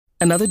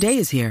Another day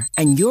is here,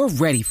 and you're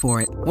ready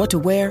for it. What to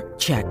wear?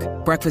 Check.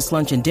 Breakfast,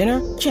 lunch, and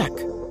dinner? Check.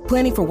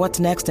 Planning for what's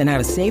next and how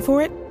to save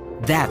for it?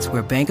 That's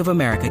where Bank of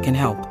America can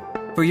help.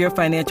 For your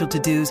financial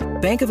to-dos,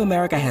 Bank of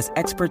America has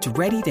experts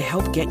ready to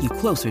help get you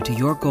closer to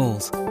your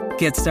goals.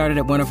 Get started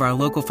at one of our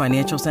local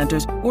financial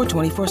centers or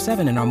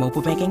 24/7 in our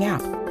mobile banking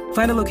app.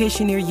 Find a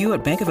location near you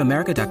at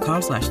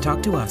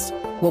bankofamerica.com/talktous.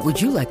 What would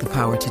you like the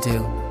power to do?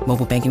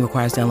 Mobile banking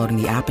requires downloading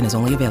the app and is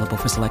only available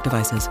for select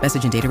devices.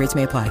 Message and data rates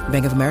may apply.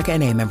 Bank of America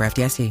N.A., member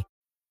FDIC.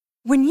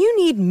 When you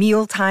need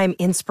mealtime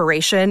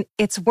inspiration,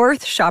 it's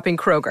worth shopping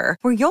Kroger,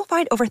 where you'll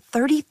find over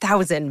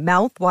 30,000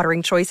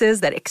 mouth-watering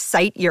choices that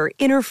excite your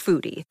inner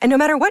foodie. And no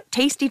matter what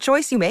tasty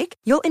choice you make,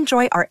 you'll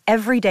enjoy our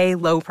everyday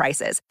low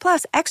prices,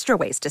 plus extra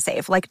ways to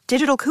save, like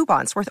digital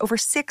coupons worth over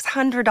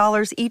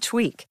 $600 each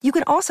week. You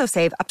can also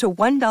save up to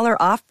 $1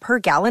 off per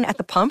gallon at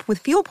the pump with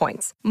fuel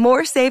points.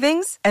 More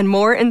savings and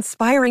more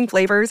inspiring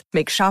flavors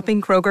make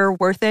shopping Kroger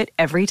worth it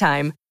every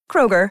time.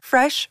 Kroger,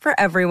 fresh for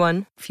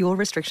everyone. Fuel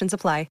restrictions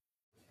apply.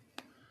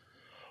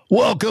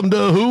 Welcome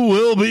to Who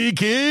Will Be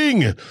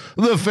King,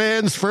 the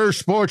Fans First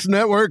Sports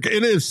Network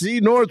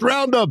NFC North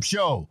Roundup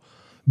Show.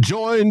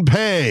 Join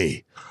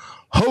Pay,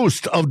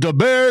 host of the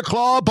Bear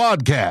Claw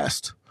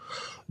Podcast.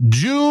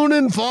 June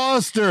and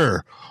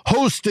Foster,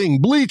 hosting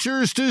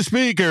Bleachers to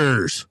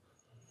Speakers.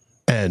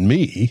 And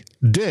me,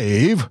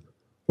 Dave,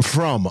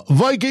 from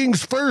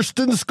Vikings First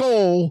and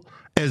Skol,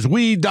 as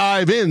we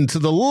dive into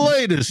the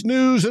latest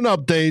news and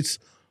updates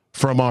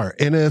from our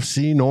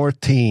NFC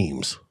North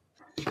teams.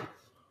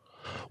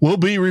 We'll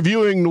be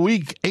reviewing the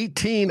Week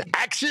 18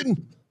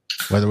 action,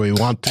 whether we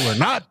want to or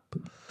not,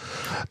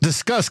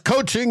 discuss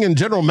coaching and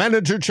general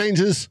manager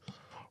changes,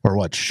 or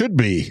what should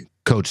be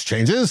coach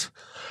changes,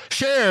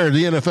 share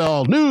the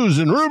NFL news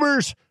and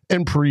rumors,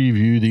 and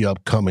preview the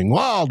upcoming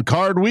wild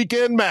card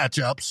weekend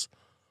matchups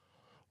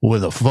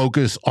with a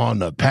focus on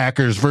the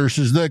Packers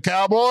versus the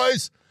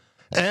Cowboys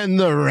and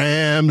the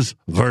Rams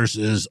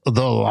versus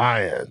the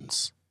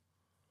Lions.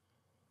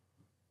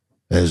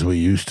 As we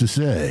used to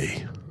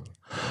say,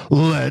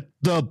 let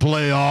the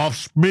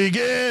playoffs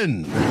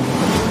begin.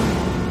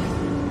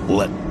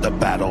 Let the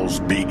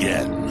battles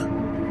begin.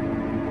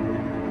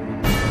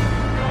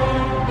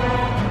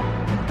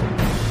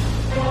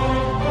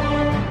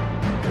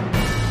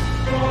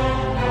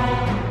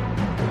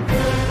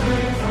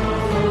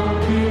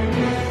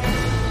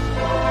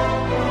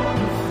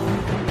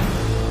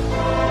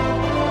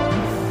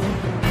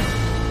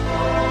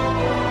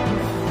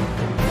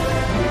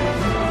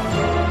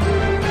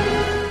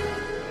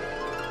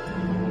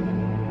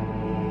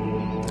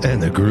 And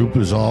the group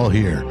is all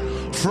here.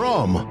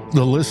 From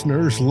the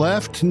listeners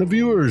left and the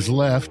viewers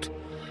left,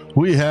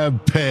 we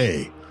have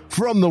Pay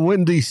from the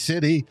Windy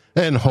City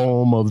and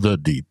home of the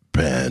Deep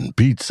Pan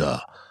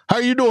Pizza. How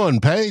you doing,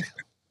 Pay?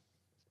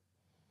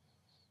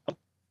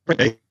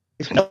 Another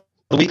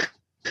week.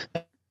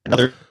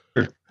 Another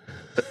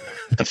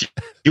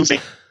confusing.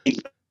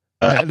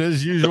 And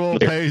as usual,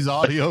 Pay's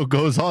audio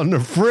goes on to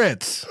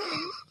Fritz.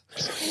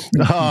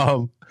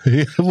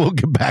 We'll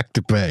get back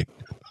to Pay.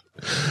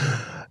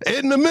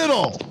 In the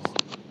middle,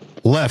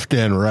 left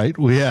and right,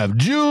 we have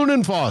June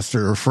and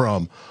Foster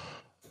from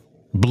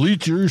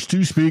Bleachers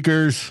to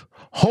Speakers,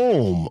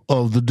 home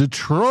of the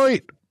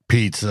Detroit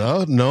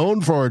Pizza,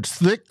 known for its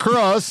thick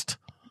crust.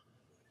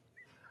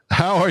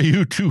 How are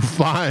you two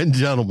fine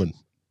gentlemen?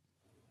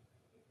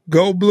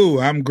 Go Blue.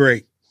 I'm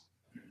great.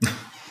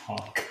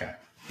 Okay.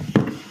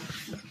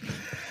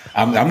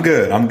 I'm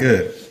good. I'm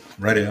good.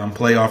 Ready. I'm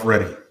playoff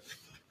ready.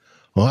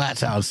 Well,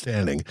 that's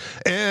outstanding.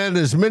 And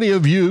as many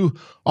of you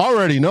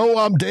already know,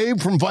 I'm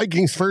Dave from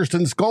Vikings First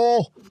and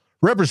Skol,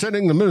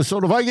 representing the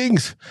Minnesota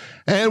Vikings,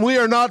 and we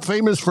are not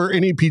famous for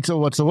any pizza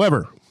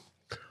whatsoever.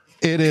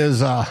 It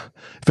is,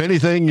 if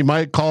anything, you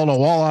might call it a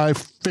walleye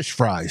fish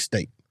fry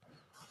steak.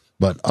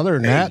 But other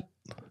than that,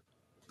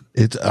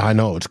 I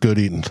know it's good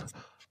eating.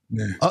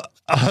 Yeah.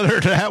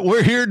 Other than that,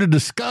 we're here to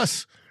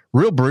discuss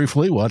real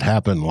briefly what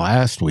happened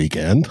last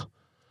weekend.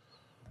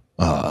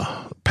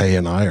 Pay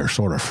and I are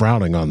sort of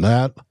frowning on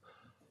that.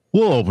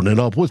 We'll open it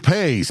up with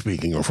Pay.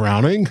 Speaking of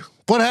frowning,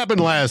 what happened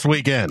last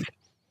weekend?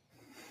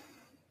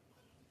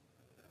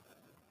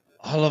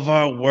 All of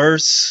our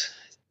worst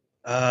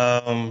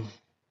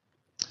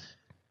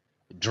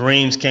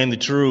dreams came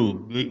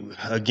true.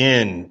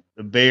 Again,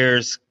 the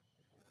Bears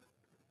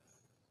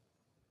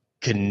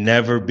could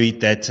never beat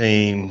that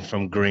team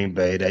from Green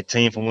Bay. That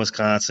team from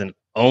Wisconsin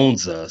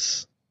owns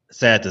us,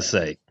 sad to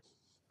say.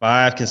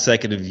 5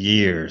 consecutive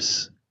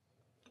years.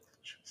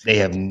 They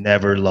have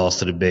never lost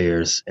to the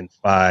Bears in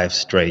 5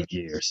 straight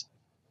years.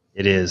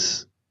 It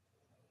is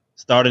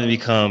starting to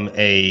become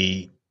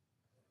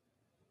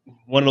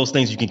one of those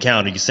things you can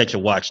count and you set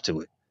your watch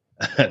to it.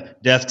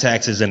 Death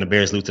taxes and the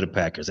Bears lose to the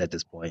Packers at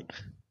this point.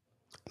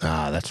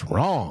 That's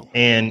wrong.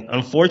 And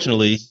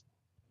unfortunately,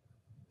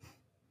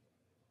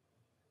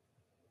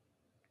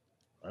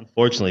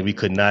 we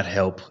could not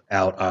help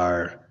out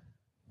our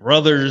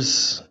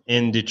brothers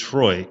in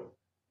Detroit.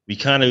 We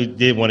kind of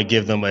did want to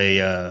give them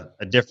a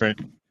different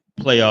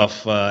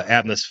playoff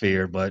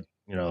atmosphere, but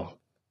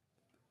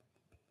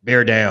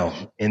bear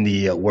down in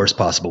the worst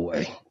possible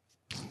way.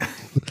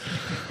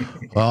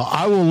 Well,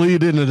 I will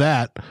lead into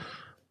that.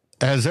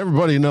 As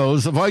everybody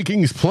knows, the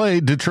Vikings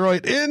played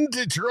Detroit in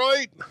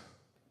Detroit,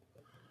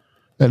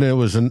 and it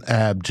was an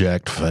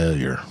abject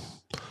failure.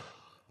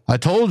 I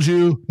told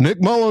you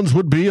Nick Mullins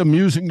would be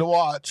amusing to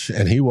watch,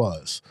 and he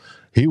was.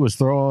 He was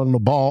throwing the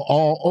ball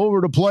all over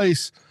the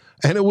place,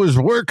 and it was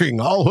working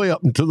all the way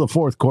up into the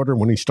fourth quarter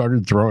when he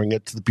started throwing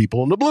it to the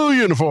people in the blue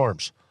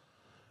uniforms.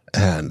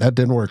 And that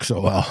didn't work so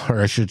well,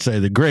 or I should say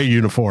the gray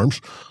uniforms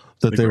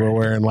that they were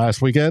wearing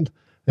last weekend.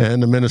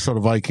 And the Minnesota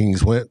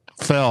Vikings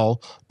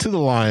fell to the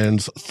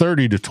Lions.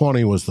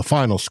 30-20 was the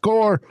final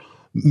score,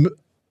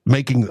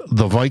 making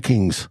the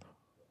Vikings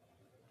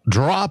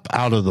drop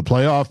out of the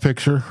playoff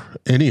picture.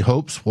 Any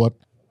hopes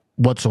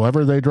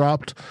whatsoever they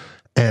dropped,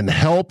 and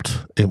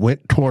helped. It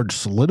went towards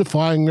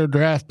solidifying their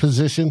draft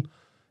position.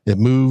 It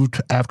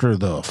moved after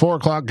the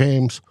 4:00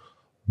 games,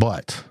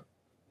 but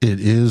it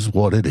is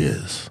what it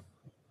is.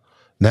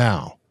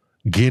 Now,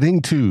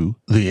 getting to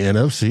the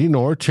NFC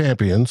North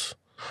champions,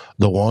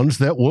 the ones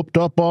that whooped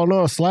up on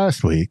us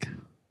last week.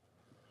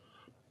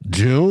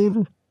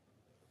 June,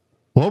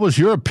 what was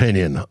your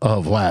opinion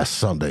of last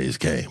Sunday's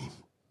game?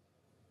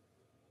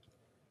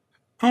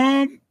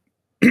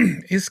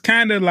 It's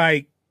kind of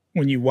like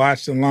when you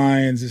watch the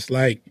Lions, it's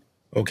like,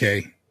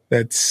 okay,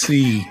 let's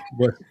see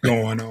what's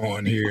going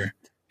on here.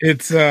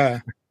 It's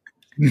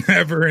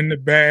never in the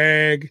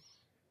bag.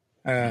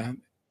 I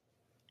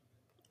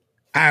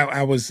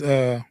was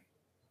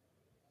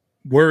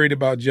worried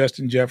about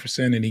Justin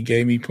Jefferson, and he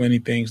gave me plenty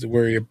of things to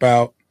worry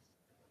about.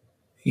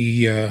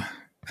 He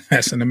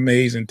has an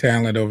amazing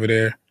talent over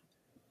there.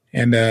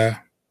 And I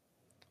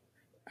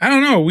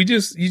don't know, you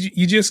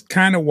just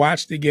kind of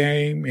watch the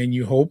game and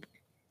you hope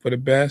for the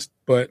best,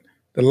 but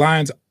the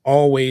Lions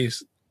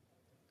always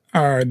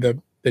are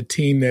the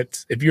team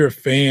that's, if you're a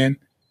fan,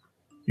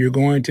 you're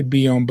going to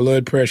be on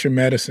blood pressure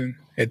medicine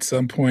at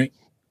some point.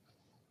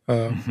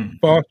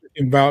 Foster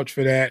can vouch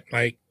for that.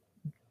 Like,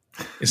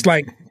 it's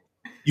like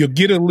you'll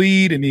get a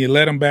lead and then you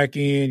let them back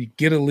in. You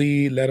get a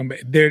lead, let them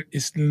back.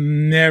 It's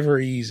never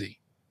easy,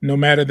 no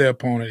matter the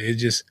opponent.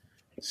 It's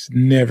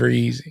never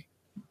easy.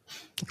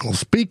 Well,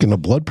 speaking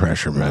of blood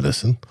pressure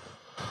medicine,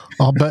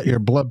 I'll bet your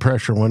blood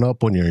pressure went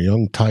up when your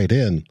young tight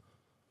end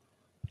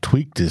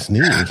tweaked his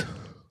knee.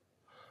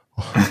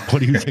 What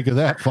do you think of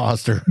that,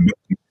 Foster?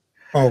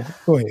 Oh,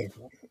 go ahead.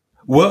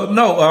 Well,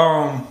 no.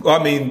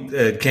 I mean,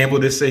 Campbell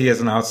did say he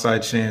has an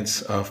outside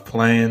chance of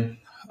playing.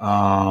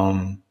 That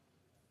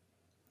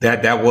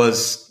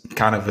was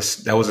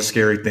a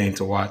scary thing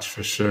to watch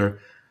for sure.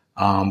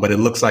 But it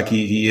looks like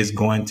he is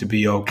going to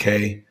be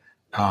okay.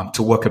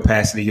 To what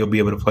capacity he'll be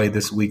able to play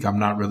this week, I'm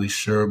not really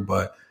sure.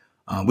 But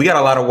we got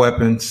a lot of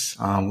weapons.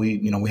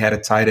 We had a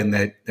tight end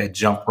that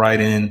jumped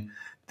right in.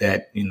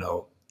 That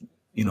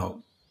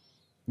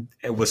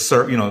it was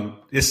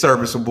is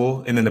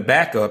serviceable. And then the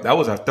backup, that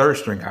was our third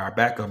string guy. Our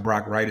backup,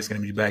 Brock Wright, is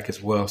going to be back as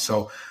well.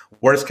 So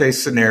worst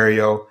case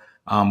scenario,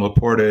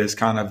 Laporta is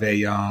kind of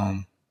a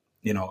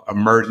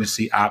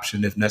emergency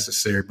option if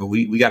necessary. But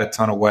we got a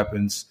ton of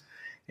weapons,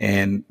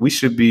 and we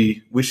should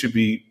be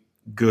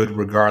good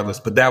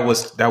regardless. But that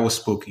was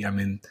spooky. I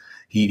mean,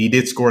 he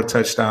did score a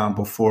touchdown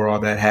before all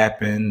that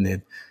happened,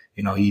 and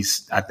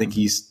I think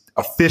he's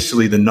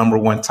officially the number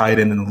one tight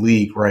end in the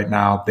league right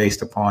now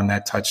based upon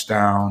that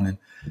touchdown and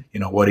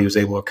what he was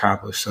able to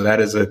accomplish. So that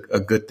is a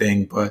good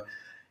thing. But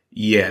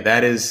yeah,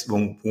 that is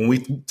when we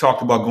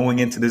talked about going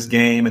into this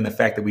game and the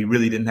fact that we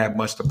really didn't have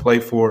much to play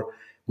for.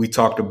 We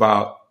talked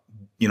about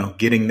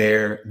getting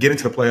to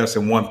the playoffs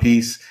in one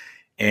piece,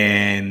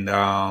 and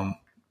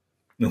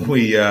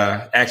we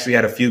actually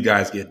had a few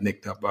guys get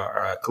nicked up.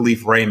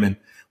 Khalif Raymond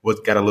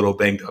got a little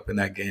banged up in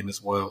that game as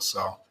well.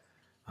 So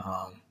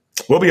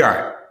we'll be all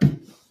right.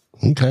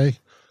 Okay.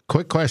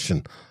 Quick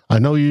question. I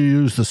know you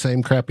use the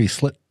same crappy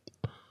slit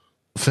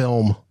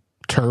film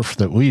turf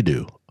that we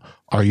do.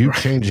 Are you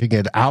changing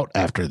it out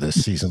after this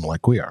season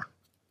like we are?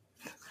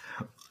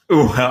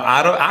 Well,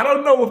 I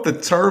don't know if the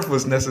turf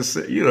was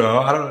necessary.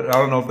 I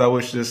don't know if that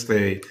was just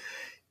a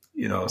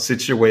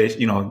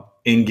situation,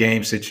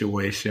 in-game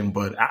situation.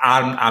 But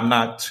I'm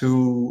not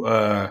too.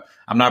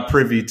 I'm not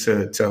privy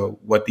to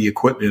what the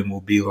equipment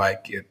will be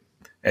like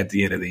at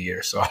the end of the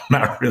year, so I'm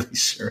not really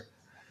sure.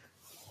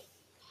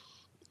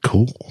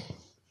 Cool.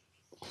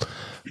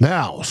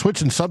 Now,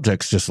 switching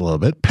subjects just a little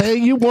bit. Pay,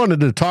 you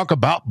wanted to talk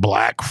about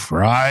Black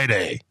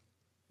Friday.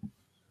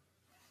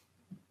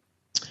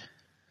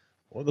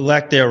 Well, the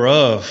lack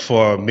thereof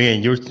for me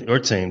and your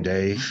team,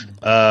 Dave.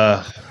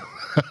 I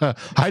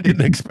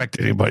didn't expect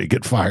anybody to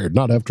get fired,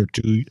 not after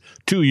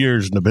two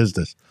years in the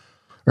business,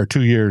 or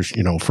 2 years,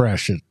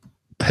 fresh at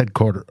head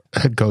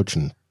coach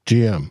and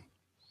GM.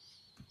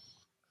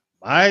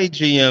 My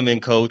GM and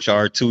coach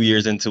are 2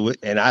 years into it,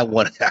 and I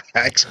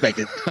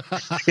expected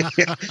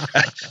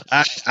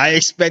I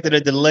expected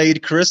a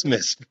delayed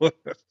Christmas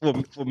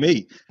for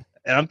me,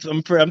 and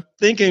I'm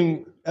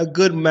thinking a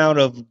good amount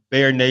of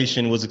Bear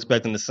Nation was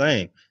expecting the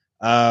same.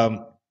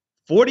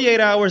 48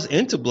 hours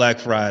into Black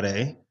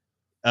Friday,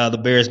 the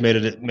Bears made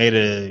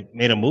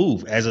a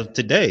move as of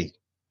today.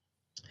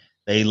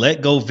 They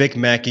let go Luke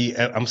Getsy.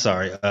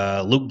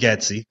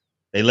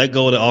 They let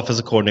go of the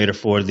offensive coordinator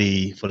for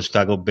the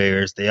Chicago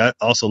Bears. They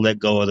also let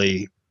go of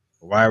the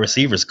wide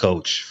receivers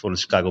coach for the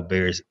Chicago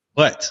Bears.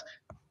 But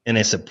in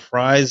a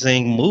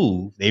surprising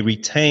move, they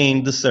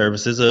retained the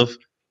services of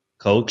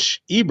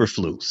Coach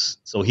Eberflus.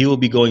 So he will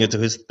be going into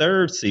his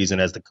third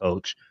season as the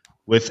coach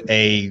with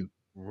a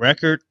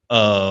record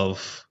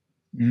of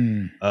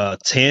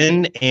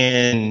 10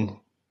 and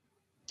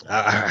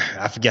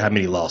I forget how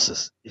many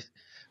losses.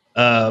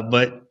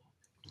 But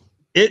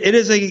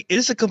it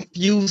is a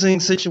confusing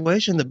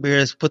situation the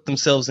Bears put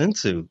themselves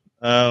into.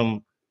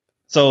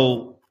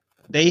 So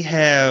they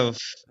have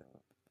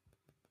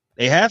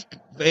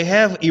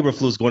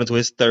Eberflus going into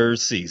his third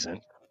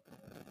season,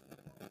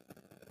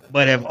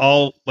 but have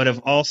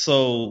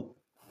also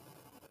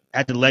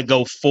had to let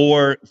go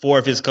four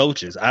of his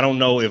coaches. I don't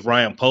know if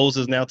Ryan Poles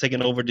is now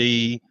taking over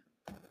the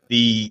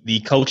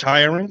coach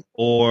hiring,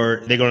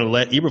 or they're going to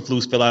let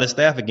Eberflus fill out his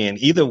staff again.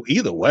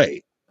 Either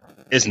way,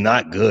 it's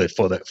not good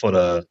for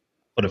the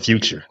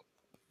future.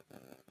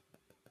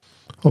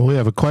 Well, we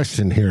have a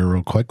question here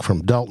real quick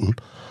from Delton.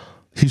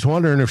 He's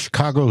wondering if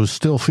Chicago is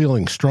still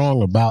feeling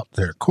strong about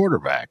their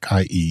quarterback,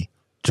 i.e.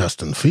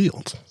 Justin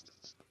Fields.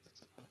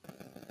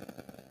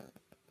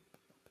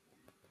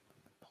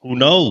 Who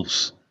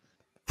knows?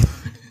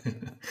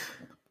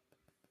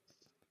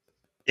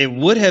 It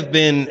would have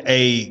been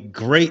a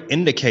great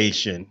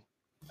indication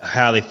of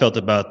how they felt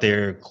about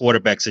their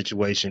quarterback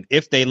situation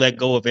if they let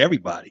go of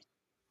everybody.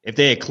 If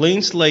they had a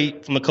clean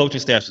slate from the coaching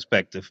staff's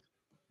perspective,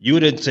 you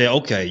would say,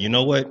 okay, you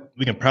know what?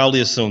 We can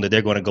probably assume that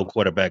they're going to go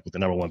quarterback with the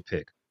number one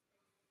pick.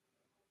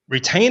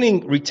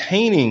 Retaining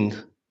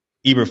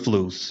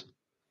Eberflus,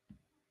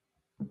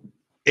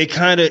 it's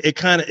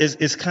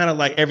kind of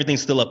like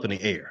everything's still up in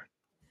the air.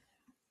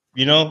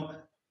 You know?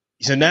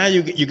 So now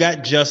you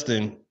got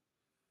Justin,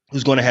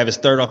 who's going to have his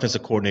third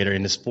offensive coordinator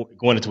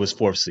going into his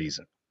fourth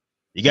season.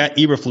 You got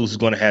Eberflus, who's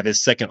going to have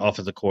his second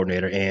offensive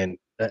coordinator, and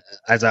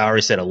as I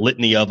already said, a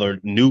litany of other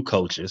new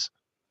coaches.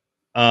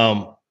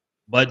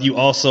 But you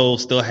also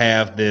still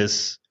have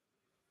this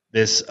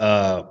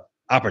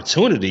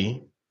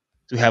opportunity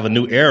to have a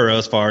new era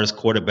as far as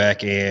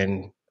quarterback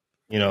and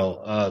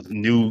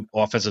new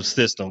offensive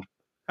system.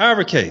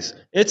 However, case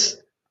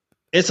it's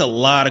a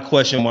lot of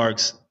question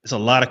marks. It's a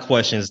lot of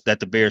questions that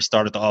the Bears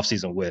started the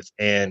offseason with,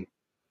 and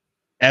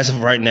as of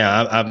right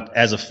now, I'm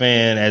as a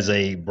fan, as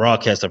a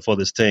broadcaster for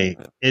this team,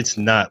 it's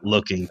not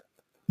looking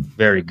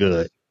very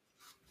good.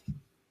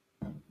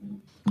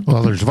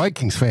 Well, there's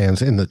Vikings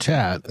fans in the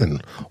chat,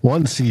 and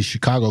one sees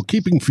Chicago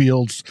keeping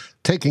Fields,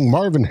 taking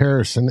Marvin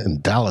Harrison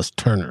and Dallas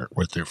Turner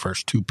with their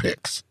first two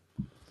picks.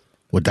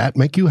 Would that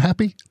make you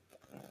happy?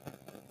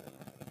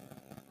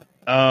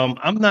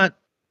 I'm not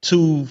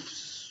too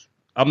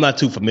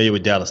familiar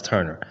with Dallas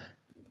Turner,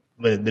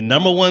 but the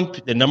number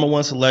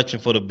one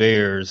selection for the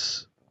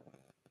Bears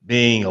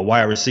being a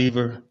wide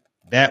receiver,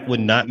 that would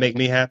not make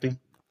me happy.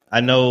 I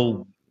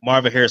know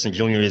Marvin Harrison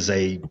Jr. is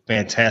a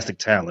fantastic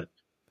talent,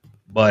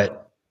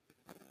 but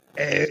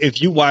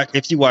if you watch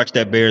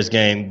that Bears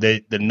game,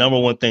 the number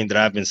one thing that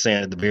I've been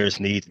saying that the Bears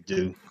need to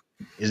do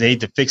is they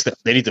need to fix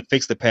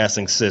the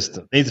passing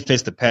system. They need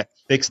to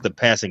fix the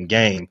passing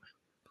game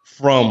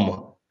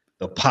from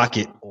the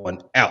pocket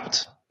on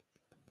out.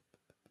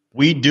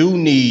 We do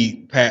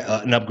need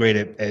an upgrade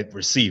at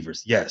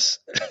receivers, yes.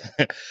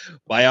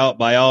 by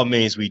all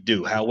means, we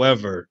do.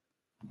 However,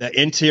 the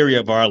interior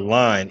of our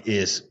line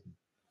is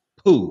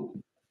poo.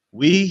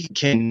 We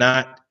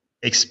cannot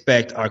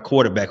expect our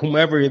quarterback,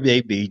 whomever it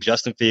may be,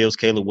 Justin Fields,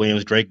 Caleb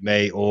Williams, Drake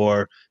May,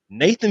 or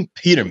Nathan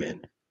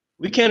Peterman,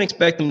 we can't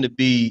expect them to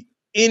be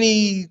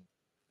any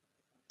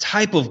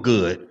type of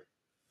good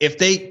if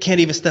they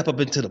can't even step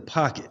up into the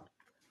pocket.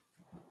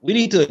 We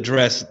need to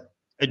address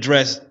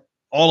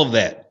all of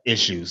that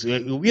issues.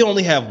 We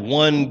only have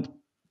one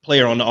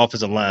player on the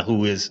offensive line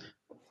who is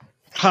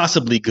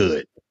possibly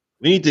good.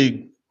 We need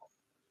to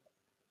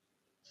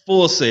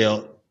full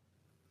sail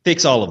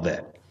fix all of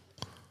that.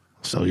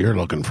 So you're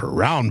looking for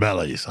round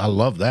bellies. I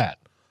love that.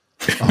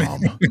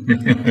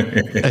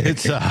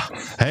 It's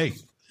hey,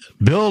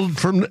 build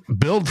from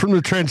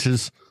the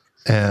trenches,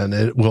 and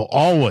it will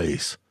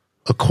always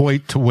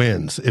equate to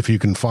wins if you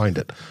can find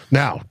it.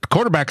 Now, the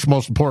quarterback's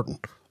most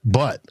important,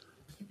 but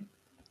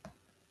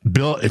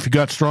if you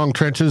got strong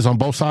trenches on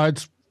both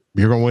sides,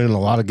 you're going to win in a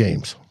lot of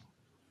games.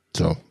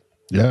 So,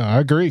 yeah, I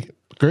agree.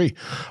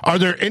 Are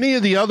there any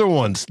of the other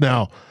ones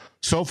now?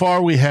 So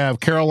far, we have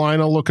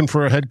Carolina looking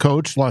for a head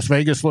coach, Las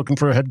Vegas looking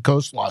for a head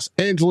coach, Los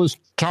Angeles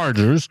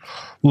Chargers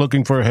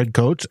looking for a head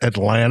coach,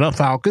 Atlanta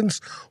Falcons,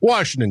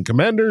 Washington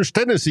Commanders,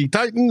 Tennessee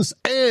Titans,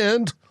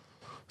 and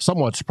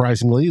somewhat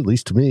surprisingly, at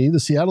least to me, the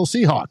Seattle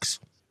Seahawks.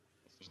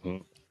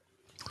 Mm-hmm.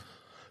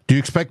 Do you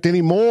expect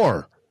any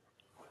more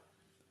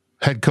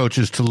head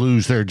coaches to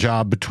lose their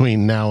job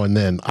between now and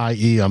then,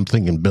 i.e., I'm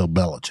thinking Bill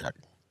Belichick?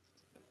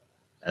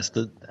 That's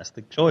the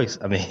choice.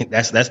 I mean,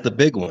 that's the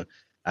big one.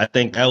 I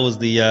think that was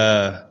the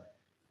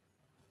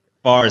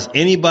far as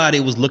anybody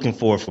was looking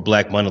for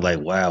Black Monday, like,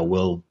 wow,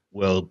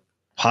 will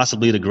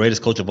possibly the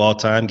greatest coach of all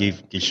time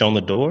get shown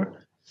the door?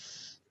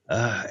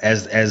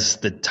 As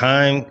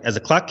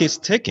the clock gets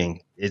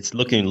ticking, it's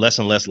looking less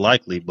and less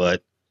likely,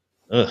 but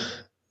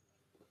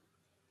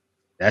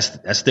that's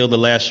still the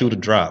last shoe to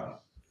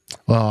drop.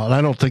 Well, and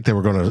I don't think they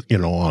were going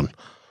to, on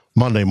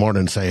Monday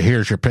morning say,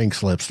 here's your pink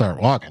slip, start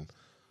walking.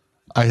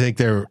 I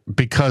think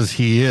because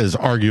he is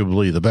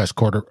arguably the best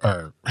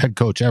head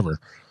coach ever,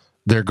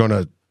 they're going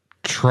to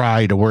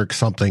try to work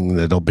something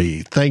that'll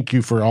be, thank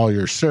you for all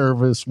your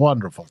service,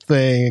 wonderful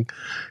thing.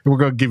 We're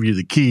going to give you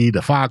the key to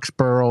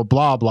Foxborough,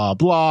 blah, blah,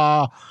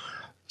 blah.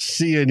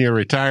 See you in your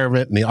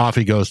retirement, and off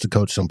he goes to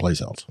coach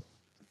someplace else.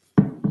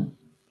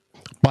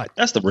 But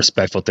that's the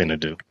respectful thing to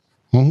do.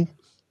 Mm-hmm.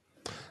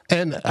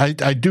 And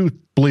I do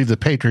believe the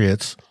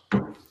Patriots,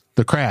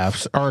 the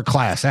Crafts, are a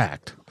class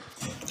act.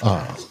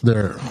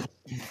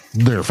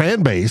 Their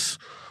fan base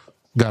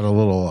got a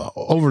little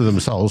over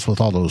themselves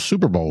with all those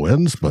Super Bowl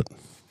wins, but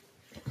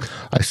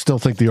I still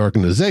think the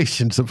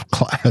organization's a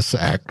class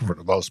act for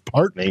the most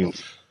part.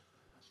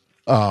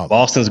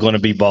 Boston's going to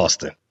be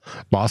Boston.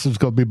 Boston's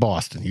going to be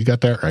Boston. You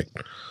got that right.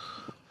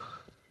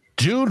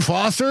 Jude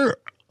Foster,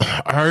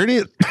 are any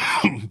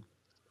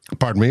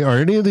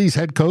of these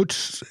head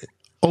coach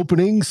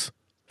openings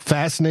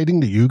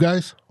fascinating to you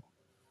guys?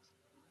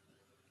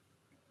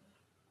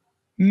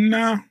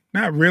 No,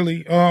 not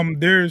really.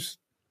 There's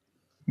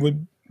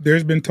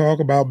been talk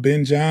about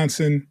Ben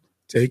Johnson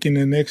taking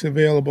the next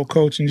available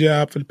coaching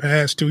job for the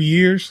past 2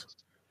 years.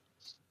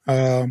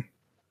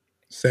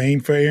 Same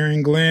for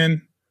Aaron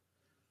Glenn.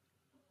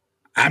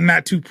 I'm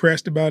not too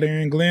pressed about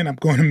Aaron Glenn. I'm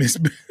going to miss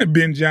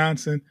Ben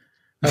Johnson.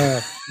 No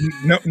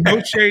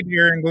shade to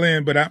Aaron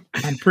Glenn, but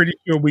I'm pretty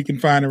sure we can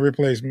find a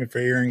replacement for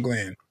Aaron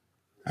Glenn.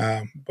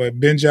 But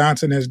Ben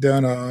Johnson has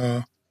done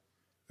a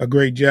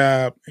great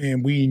job,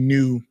 and we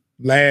knew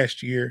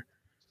last year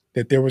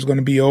that there was going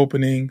to be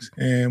openings,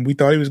 and we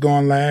thought he was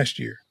gone last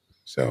year.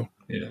 So,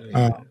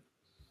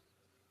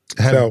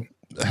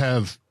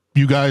 have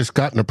you guys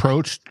gotten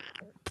approached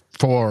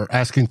for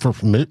asking for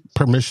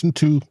permission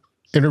to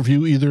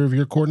interview either of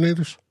your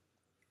coordinators?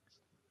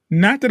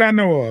 Not that I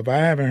know of. I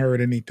haven't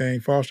heard anything.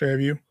 Foster,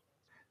 have you?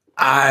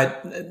 I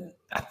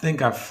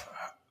think I've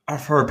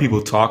heard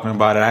people talking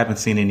about it. I haven't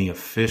seen any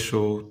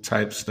official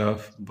type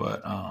stuff,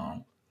 but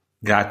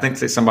I think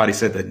somebody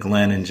said that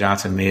Glenn and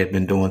Johnson may have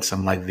been doing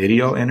some like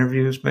video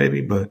interviews,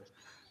 maybe, but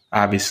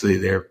obviously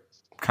they're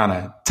kind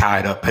of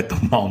tied up at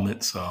the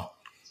moment. So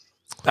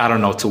I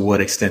don't know to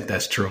what extent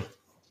that's true.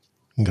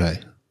 Okay.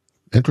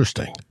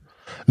 Interesting.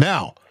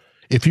 Now,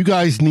 if you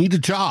guys need a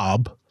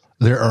job,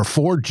 there are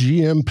 4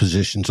 GM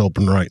positions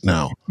open right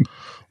now.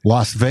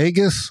 Las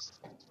Vegas,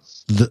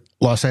 the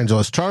Los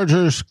Angeles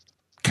Chargers,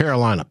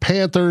 Carolina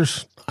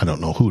Panthers. I don't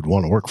know who would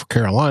want to work for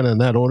Carolina in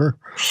that order.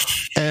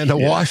 And the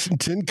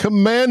Washington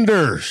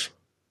Commanders.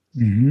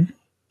 Mm-hmm.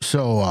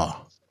 So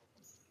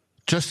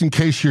just in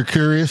case you're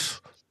curious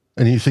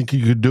and you think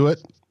you could do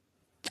it,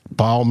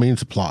 by all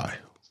means apply.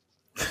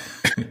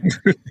 I'm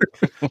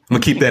going to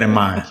keep that in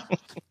mind.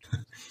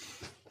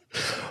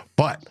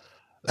 But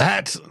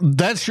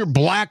that's your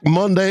Black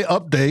Monday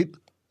update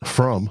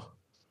from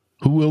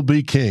Who Will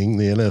Be King,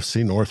 the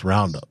NFC North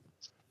Roundup.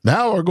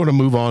 Now we're going to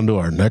move on to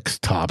our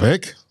next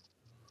topic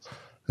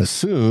as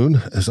soon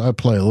as I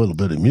play a little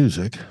bit of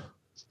music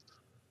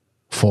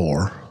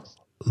for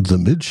the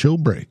mid-show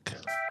break.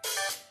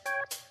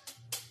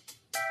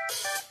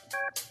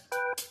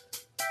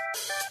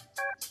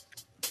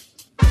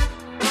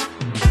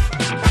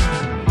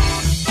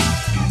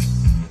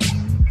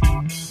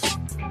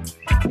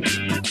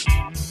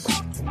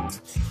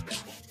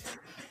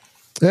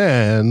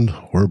 And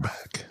we're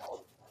back.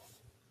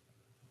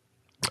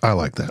 I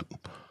like that.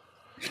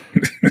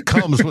 It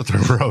comes with a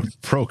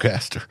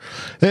Procaster.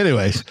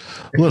 Anyways,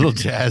 a little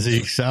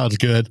jazzy. Sounds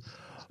good.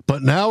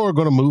 But now we're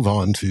going to move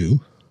on to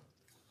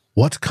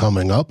what's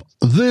coming up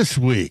this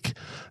week.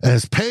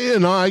 As Pay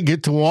and I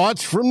get to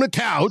watch from the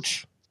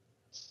couch,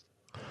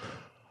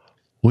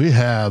 we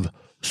have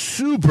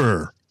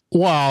Super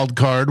Wild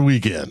Card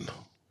Weekend.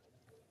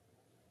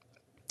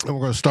 And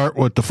we're going to start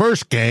with the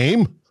first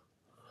game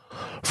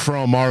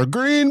from our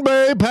Green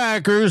Bay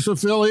Packers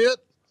affiliate.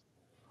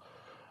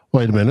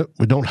 Wait a minute.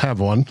 We don't have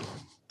one.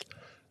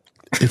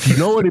 If you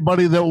know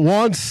anybody that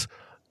wants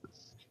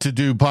to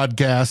do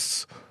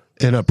podcasts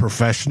in a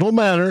professional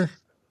manner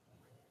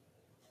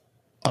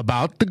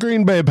about the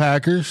Green Bay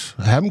Packers,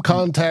 have them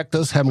contact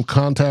us, have them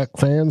contact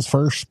Fans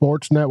First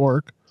Sports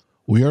Network.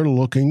 We are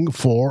looking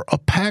for a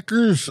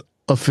Packers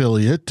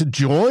affiliate to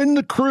join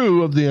the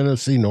crew of the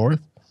NFC North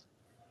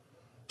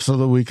so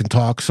that we can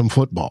talk some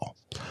football.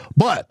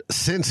 But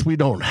since we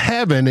don't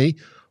have any,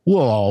 we'll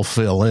all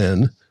fill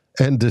in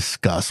and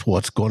discuss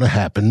what's going to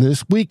happen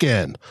this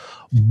weekend.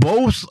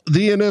 Both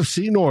the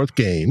NFC North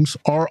games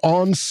are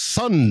on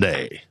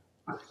Sunday.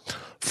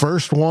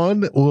 First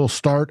one will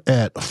start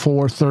at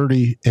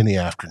 4:30 in the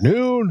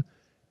afternoon.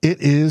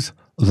 It is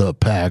the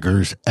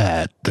Packers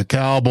at the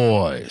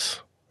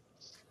Cowboys.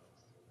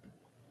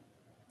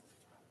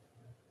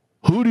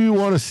 Who do you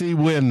want to see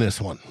win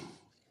this one?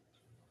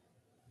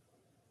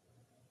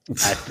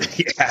 I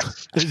think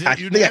I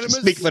unanimous?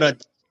 can speak for the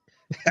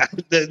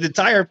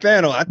entire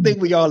panel. I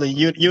think we all in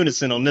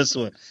unison on this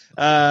one.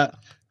 Are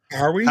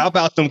we? How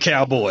about them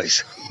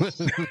Cowboys?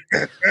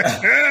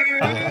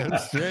 Damn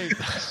straight.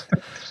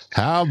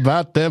 How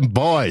about them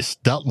boys?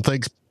 Dalton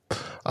thinks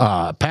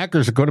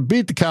Packers are going to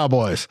beat the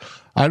Cowboys.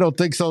 I don't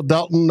think so,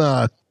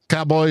 Dalton.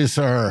 Cowboys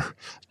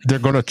they're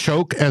going to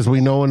choke, as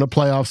we know, in the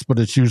playoffs, but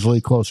it's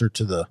usually closer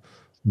to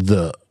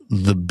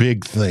the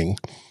big thing.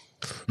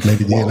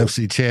 Maybe the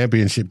NFC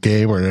Championship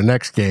game or the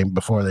next game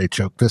before they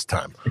choke this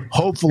time.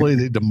 Hopefully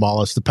they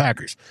demolish the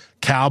Packers.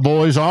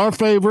 Cowboys are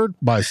favored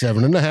by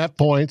 7.5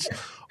 points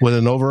with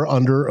an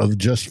over-under of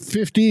just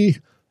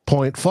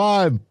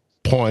 50.5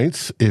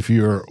 points if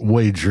you're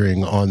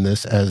wagering on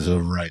this as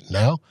of right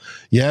now.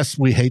 Yes,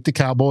 we hate the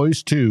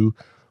Cowboys too,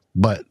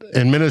 but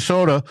in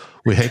Minnesota,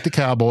 we hate the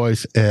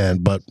Cowboys,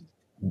 but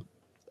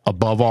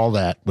above all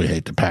that, we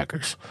hate the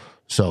Packers.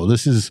 So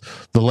this is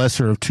the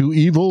lesser of two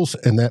evils,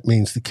 and that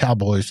means the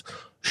Cowboys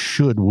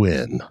should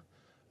win.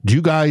 Do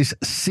you guys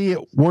see it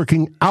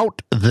working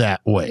out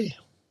that way?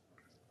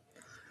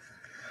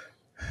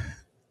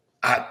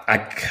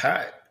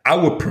 I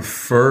would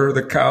prefer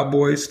the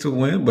Cowboys to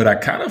win, but I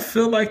kind of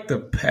feel like the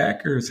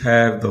Packers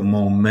have the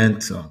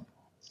momentum.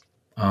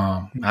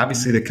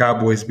 Obviously, the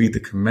Cowboys beat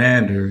the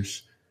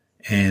Commanders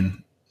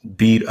and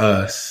beat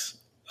us,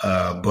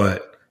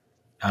 but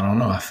I don't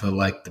know. I feel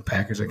like the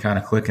Packers are kind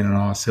of clicking on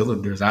all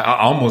cylinders. I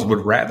almost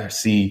would rather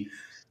see.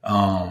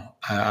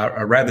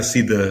 I'd rather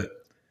see the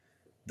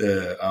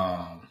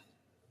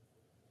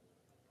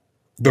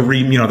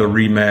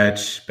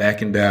rematch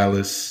back in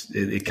Dallas.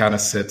 It kind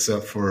of sets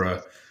up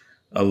for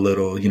a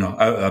little,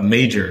 a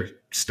major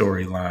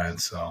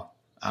storyline. So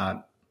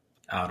I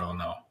don't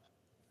know.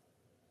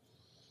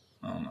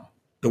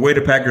 The way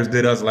the Packers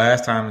did us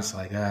last time, it's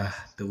like,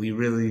 do we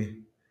really?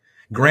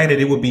 Granted,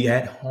 it would be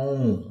at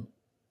home.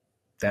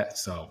 That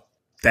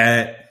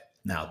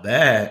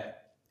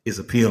is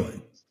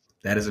appealing.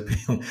 That is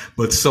appealing.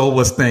 But so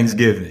was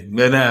Thanksgiving.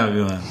 But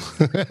now,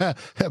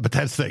 but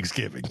that's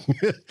Thanksgiving.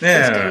 Yeah,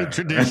 that's got a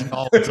tradition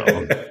all its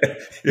own.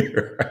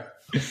 You're right.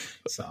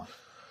 So,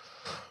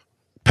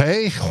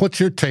 Pay,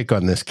 what's your take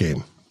on this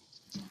game?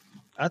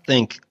 I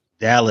think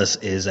Dallas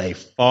is a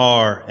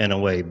far and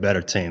away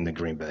better team than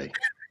Green Bay.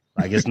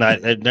 Like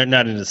they're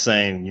not in the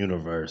same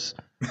universe.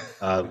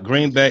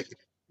 Green Bay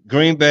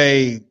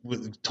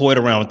toyed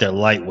around with their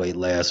lightweight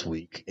last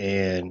week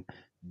and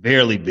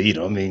barely beat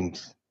them.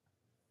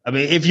 I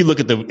mean, if you look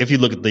at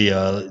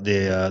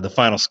the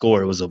final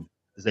score,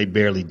 they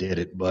barely did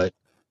it. But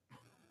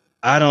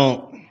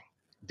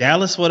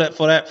Dallas for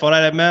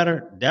that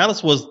matter.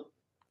 Dallas was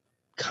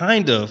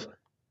kind of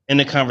in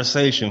the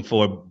conversation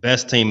for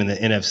best team in the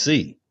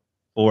NFC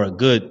for a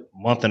good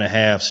month and a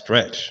half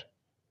stretch.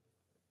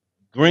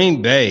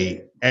 Green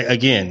Bay,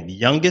 again,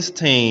 youngest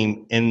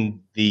team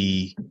in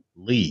the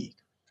league.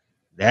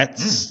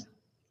 That's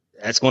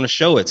going to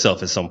show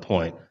itself at some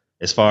point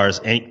as far as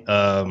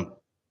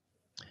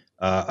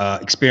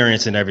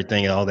experience and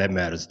everything, and all that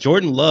matters.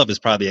 Jordan Love is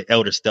probably an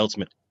elder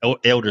statesman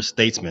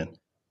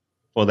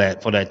for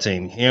that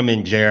team. Him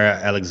and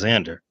Jared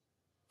Alexander.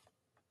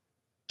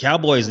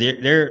 Cowboys,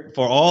 they're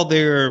for all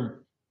their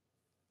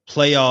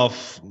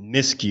playoff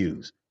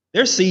miscues,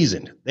 they're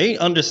seasoned. They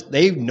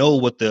know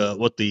what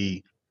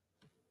the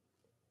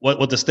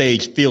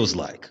stage feels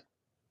like,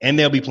 and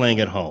they'll be playing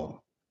at home,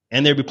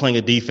 and they'll be playing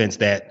a defense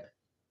that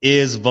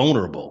is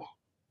vulnerable.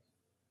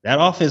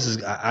 That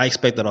offense I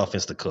expect that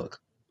offense to cook.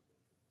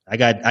 I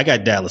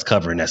got Dallas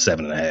covering that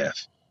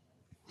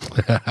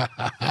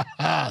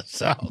 7.5.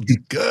 Sounds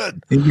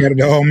good. You got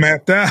it all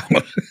mapped out.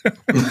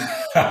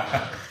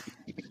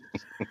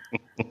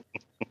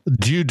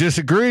 Do you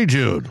disagree,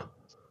 Jude?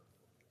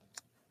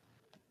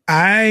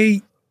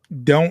 I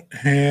don't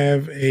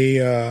have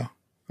a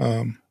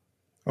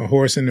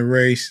horse in the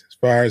race as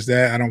far as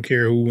that. I don't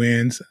care who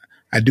wins.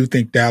 I do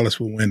think Dallas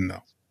will win,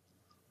 though.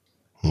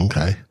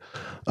 Okay.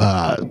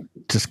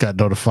 Just got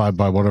notified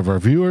by one of our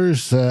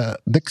viewers.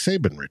 Nick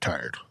Saban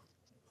retired.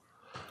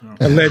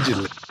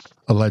 Allegedly.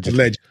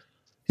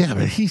 Yeah,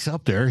 but he's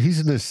up there. He's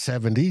in his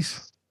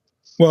 70s.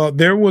 Well,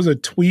 there was a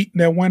tweet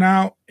that went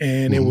out,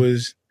 and it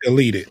was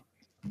deleted.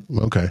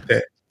 Okay.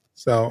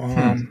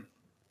 So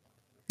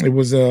it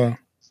was an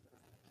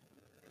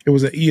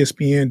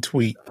ESPN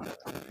tweet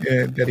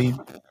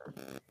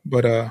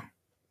but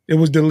it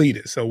was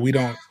deleted. So we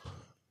don't.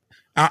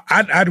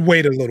 I'd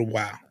wait a little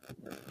while.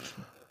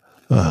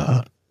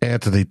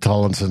 Anthony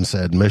Tollinson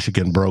said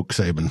Michigan broke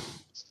Saban.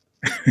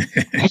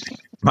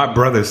 My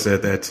brother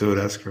said that too.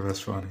 That's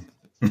funny.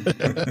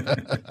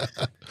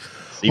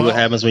 See what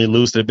happens when you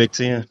lose to the Big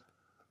Ten.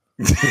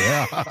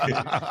 Yeah,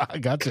 I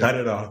got you. Cut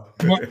it off.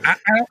 Well,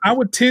 I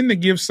would tend to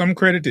give some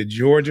credit to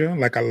Georgia,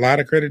 like a lot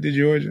of credit to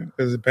Georgia,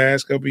 because the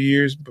past couple of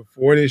years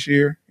before this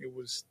year, it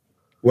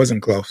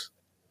wasn't close.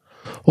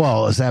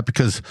 Well, is that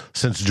because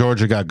since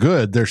Georgia got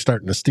good, they're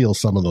starting to steal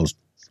some of those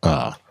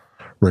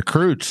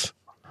recruits?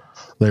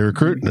 They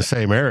recruit in the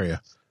same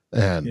area.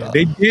 And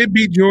they did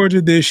beat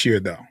Georgia this year,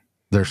 though.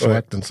 They're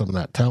selecting some of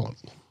that talent.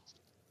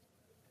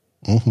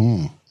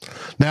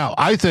 Now,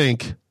 I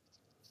think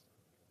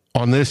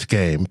on this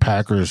game,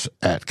 Packers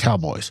at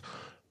Cowboys,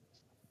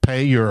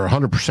 Pay, you're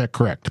 100%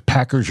 correct.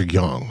 Packers are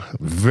young,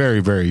 very,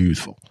 very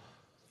youthful.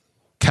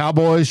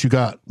 Cowboys, you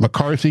got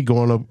McCarthy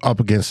going up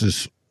against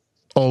this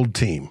old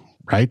team,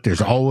 right?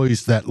 There's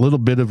always that little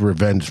bit of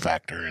revenge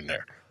factor in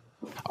there.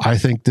 I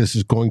think this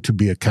is going to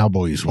be a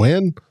Cowboys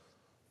win,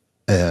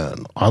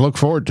 and I look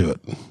forward to it.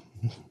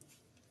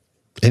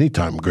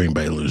 Anytime Green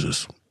Bay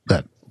loses,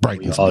 that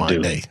brightens my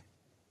day.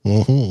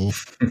 Well,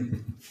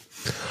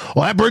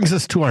 that brings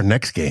us to our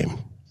next game.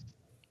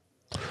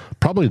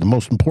 Probably the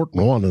most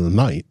important one of the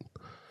night.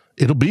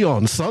 It'll be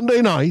on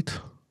Sunday night.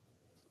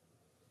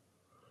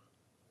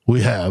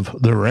 We have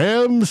the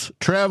Rams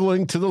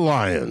traveling to the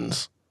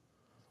Lions.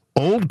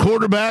 Old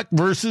quarterback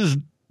versus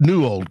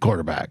new old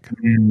quarterback.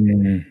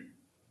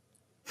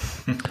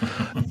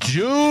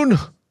 June,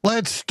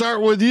 let's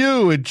start with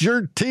you. It's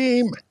your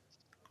team.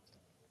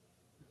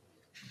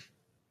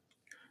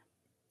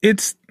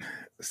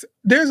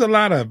 There's a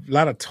lot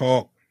of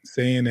talk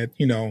saying that,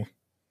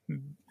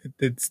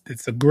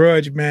 it's a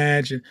grudge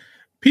match, and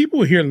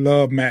people here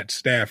love Matt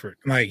Stafford.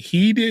 Like,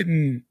 he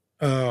didn't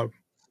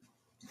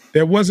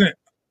it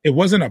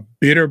wasn't a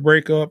bitter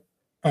breakup.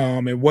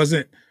 It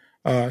wasn't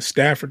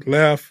Stafford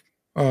left.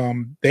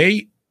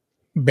 They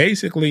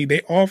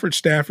offered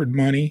Stafford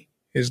money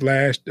his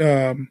last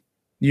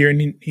year,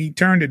 and he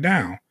turned it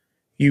down.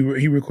 He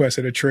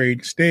requested a trade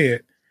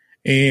instead,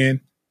 and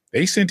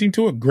they sent him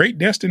to a great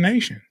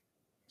destination.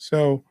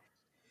 So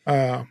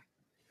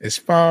as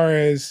far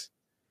as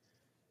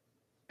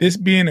this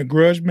being a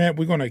grudge match,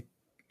 we're going to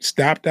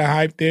stop the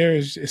hype there.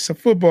 It's a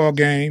football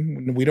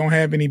game. We don't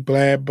have any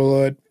bad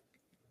blood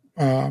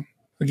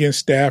against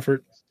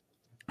Stafford.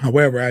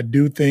 However, I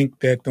do think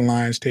that the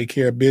Lions take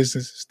care of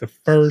business. It's the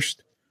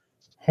first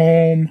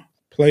home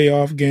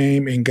playoff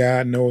game in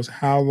God knows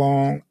how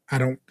long. I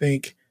don't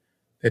think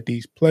that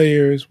these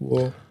players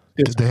will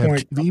disappoint. Did they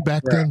have TV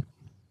back then?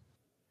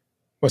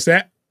 What's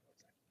that?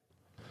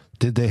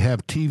 Did they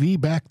have TV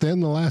back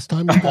then the last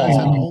time you guys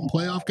had a home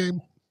playoff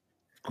game?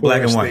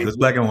 Black and white. It was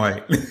black and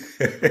white.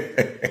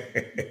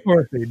 Of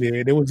course they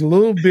did. It was a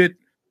little bit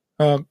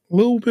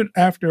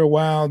after a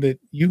while that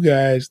you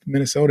guys,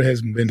 Minnesota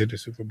hasn't been to the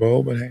Super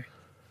Bowl, but yeah,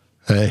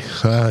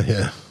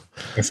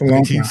 that's a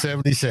long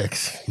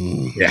 1976.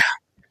 Yeah.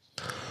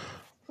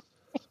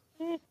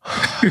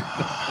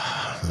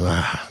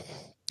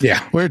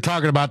 Yeah. We were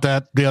talking about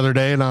that the other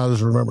day, and I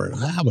was remembering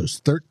I was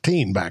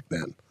 13 back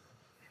then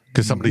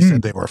because somebody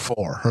said they were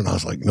 4, and I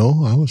was like,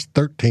 no, I was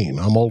 13.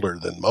 I'm older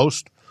than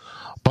most,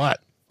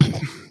 but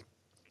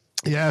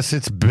yes,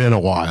 it's been a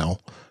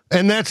while,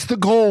 and that's the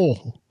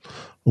goal.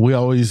 We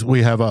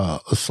have a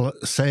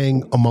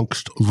saying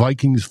amongst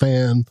Vikings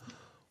fan: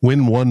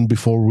 "Win one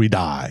before we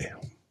die,"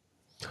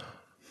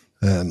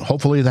 and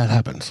hopefully that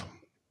happens.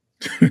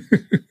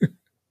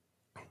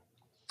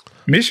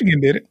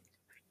 Michigan did it.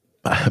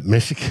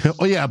 Michigan,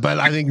 yeah, but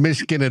I think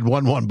Michigan had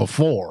won one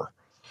before.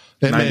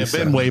 It may have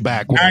been way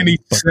back when,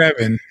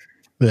 97.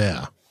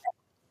 Yeah.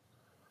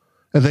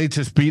 And they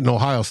just beaten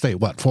Ohio State,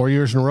 4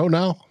 years in a row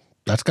now?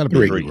 That's got to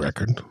be a big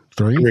record.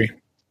 Three.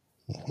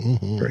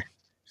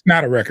 It's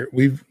not a record.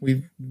 We've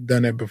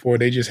done that before.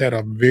 They just had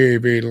a very,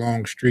 very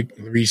long streak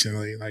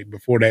recently. Like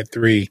before that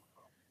 3,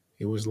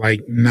 it was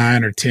like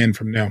 9 or 10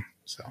 from them.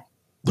 So,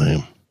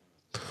 damn.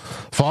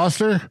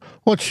 Foster,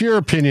 what's your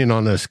opinion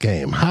on this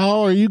game?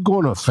 How are you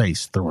going to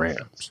face the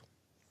Rams?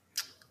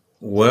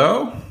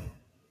 Well,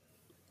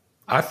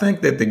 I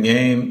think that the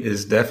game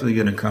is definitely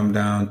going to come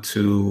down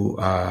to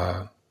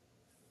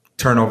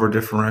turnover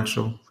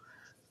differential.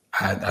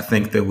 I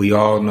think that we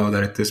all know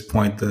that at this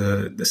point,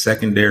 the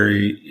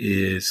secondary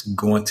is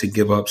going to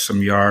give up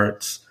some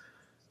yards.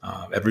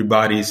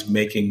 Everybody's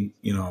making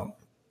it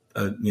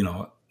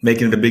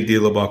a big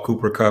deal about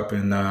Cooper Kupp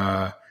and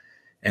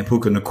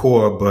Puka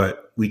Nacua, but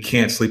we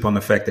can't sleep on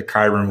the fact that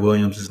Kyron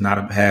Williams is not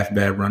a half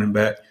bad running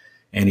back,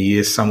 and he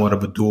is somewhat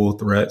of a dual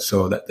threat.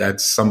 So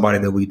that's somebody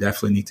that we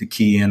definitely need to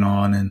key in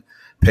on and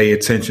pay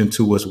attention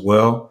to as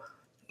well.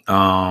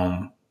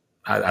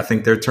 I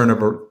think their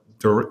turnover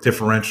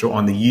differential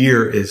on the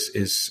year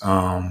is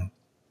I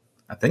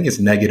think it's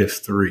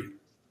 -3.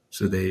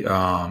 So they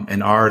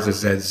and ours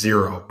is at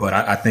 0. But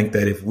I think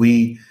that if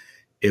we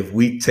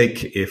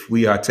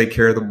take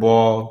care of the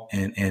ball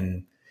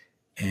and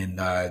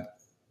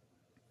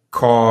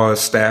cause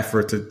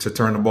Stafford to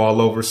turn the ball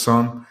over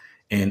some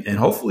and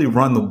hopefully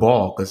run the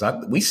ball, because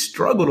we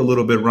struggled a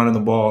little bit running the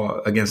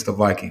ball against the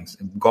Vikings.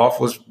 Goff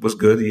was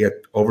good. He had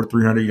over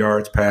 300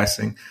 yards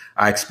passing.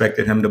 I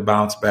expected him to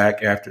bounce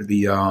back after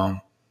the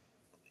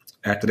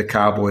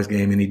Cowboys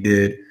game, and he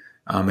did.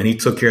 And he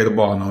took care of the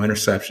ball, no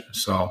interceptions.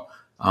 So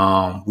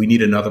we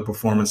need another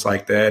performance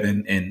like that,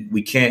 and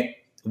we can't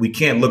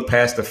look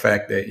past the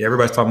fact that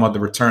everybody's talking about the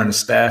return of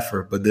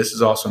Stafford, but this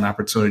is also an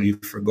opportunity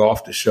for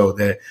Goff to show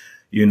that,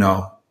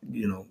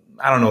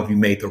 I don't know if you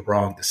made the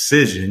wrong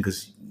decision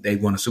because they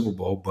won a Super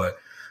Bowl, but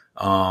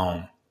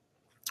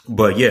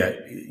But yeah,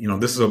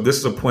 this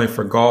is a point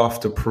for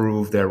Goff to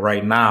prove that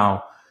right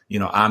now,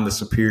 I'm the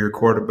superior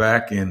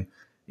quarterback, and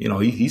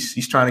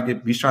he's trying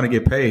to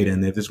get paid.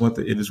 And if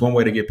there's one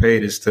way to get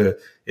paid is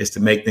to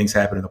make things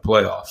happen in the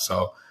playoffs.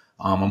 So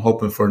I'm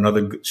hoping for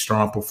another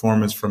strong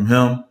performance from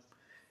him.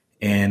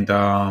 And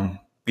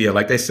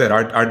like they said,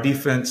 our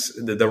defense,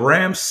 the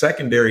Rams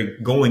secondary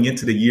going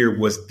into the year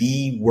was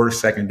the worst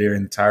secondary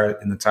in the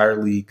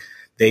entire league.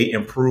 They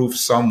improved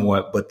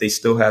somewhat, but they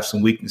still have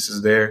some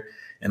weaknesses there.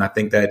 And I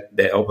think that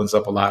opens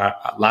up a lot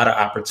of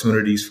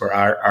opportunities for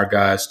our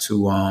guys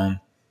to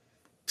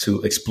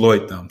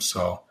exploit them.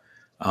 So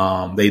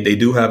they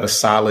do have a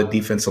solid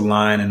defensive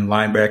line and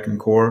linebacking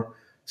core.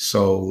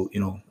 So,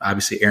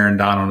 obviously Aaron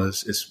Donald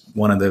is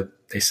one of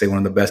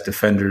the best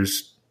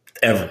defenders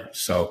ever.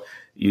 So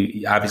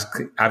you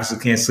obviously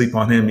can't sleep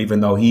on him,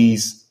 even though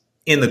he's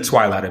in the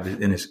twilight of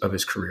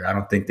his career. I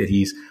don't think that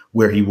he's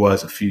where he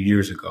was a few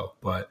years ago,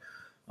 but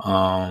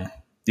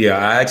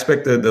I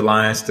expect the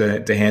Lions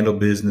to handle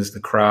business. The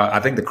crowd, I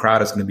think the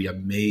crowd is going to be a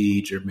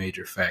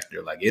major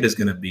factor. Like, it is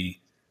going to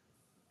be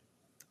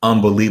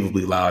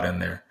unbelievably loud in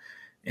there.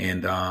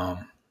 And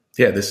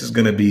this is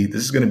going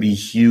to be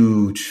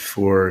huge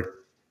for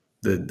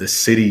the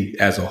city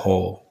as a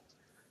whole.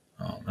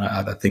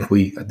 I think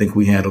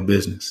we handle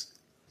business.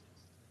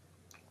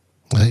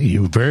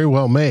 You very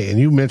well may. And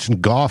you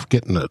mentioned Goff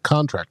getting a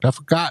contract. I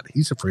forgot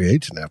he's a free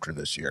agent after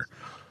this year.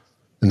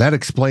 And that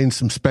explains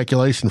some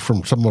speculation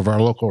from some of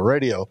our local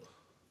radio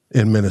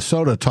in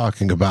Minnesota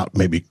talking about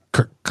maybe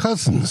Kirk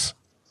Cousins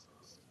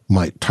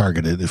might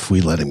target it if we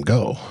let him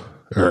go,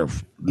 or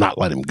not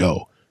let him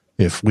go,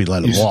 if we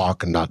let him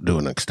walk and not do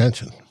an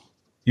extension.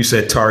 You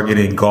said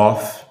targeting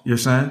Goff, you're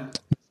saying?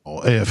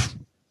 If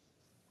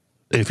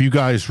you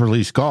guys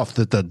release Goff,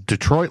 that the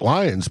Detroit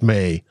Lions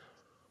may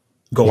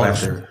go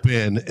after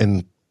Ben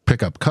and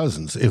pick up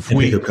Cousins.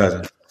 Pick up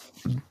Cousins.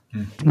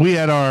 We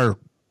had our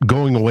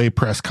going away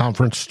press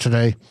conference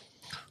today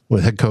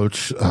with head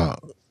coach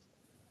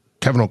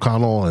Kevin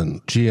O'Connell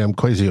and GM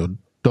Kwesi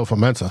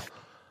Adofo-Mensah,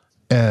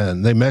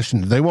 and they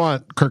mentioned they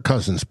want Kirk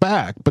Cousins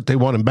back, but they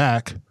want him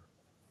back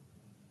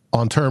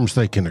on terms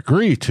they can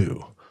agree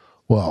to.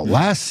 Well,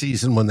 last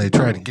season when they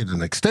tried to get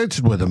an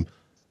extension with him,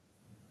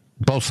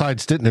 both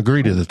sides didn't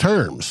agree to the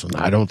terms, and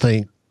I don't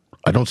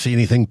see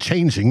anything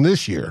changing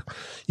this year.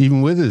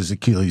 Even with his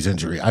Achilles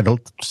injury, I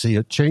don't see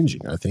it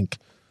changing. I think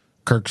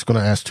Kirk's going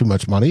to ask too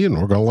much money, and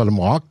we're going to let him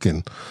walk,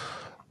 and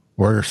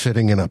we're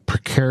sitting in a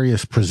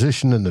precarious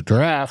position in the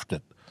draft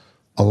at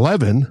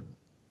 11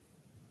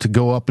 to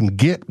go up and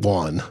get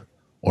one,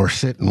 or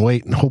sit and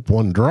wait and hope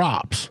one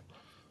drops.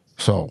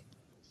 So,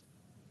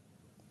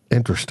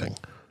 interesting.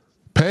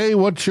 Pay,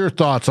 what's your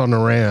thoughts on the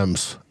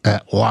Rams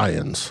at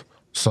Lions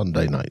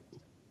Sunday night?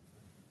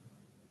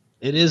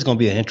 It is going to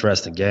be an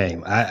interesting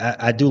game.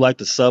 I do like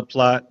the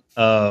subplot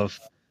of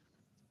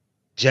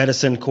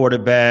jettison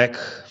quarterback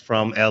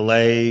from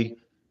LA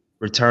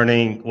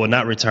returning, well,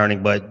 not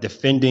returning, but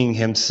defending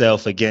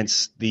himself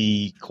against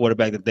the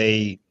quarterback that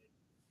they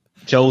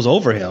chose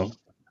over him.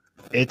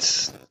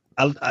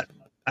 I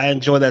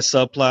enjoy that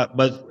subplot,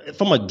 but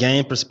from a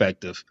game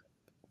perspective,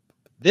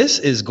 this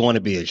is going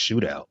to be a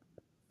shootout.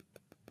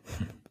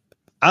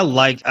 I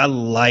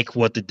like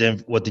what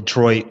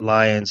Detroit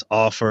Lions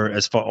offer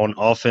as far on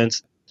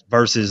offense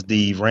versus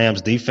the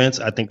Rams defense.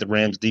 I think the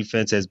Rams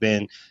defense has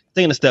been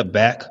taking a step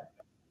back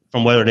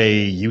from where they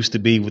used to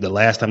be with the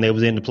last time they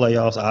was in the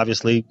playoffs.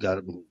 Obviously,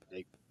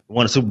 they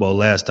won a Super Bowl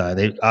last time.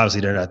 They're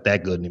not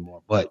that good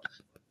anymore.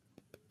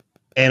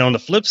 And on the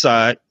flip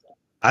side,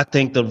 I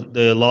think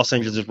the Los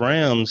Angeles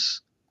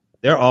Rams,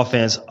 their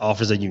offense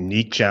offers a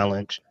unique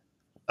challenge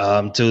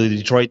to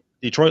the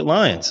Detroit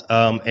Lions.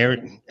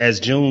 As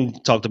June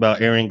talked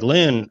about Aaron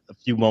Glenn a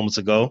few moments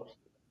ago,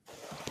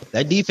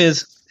 that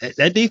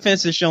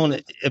defense has shown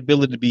the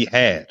ability to be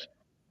had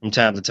from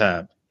time to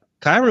time.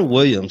 Kyron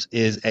Williams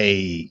is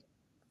a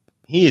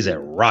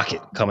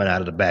rocket coming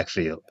out of the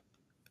backfield.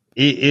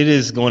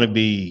 It's going to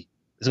be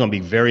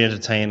very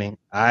entertaining.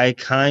 I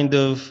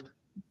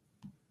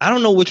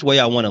don't know which way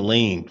I want to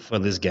lean for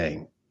this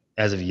game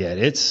as of yet.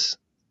 It's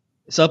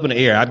up in the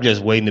air. I'm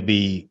just waiting to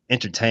be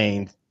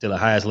entertained to the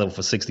highest level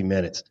for 60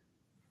 minutes.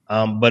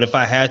 But if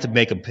I had to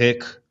make a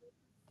pick,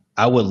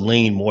 I would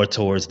lean more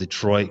towards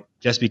Detroit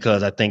just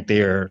because I think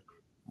they're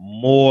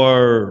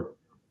more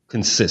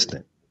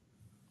consistent.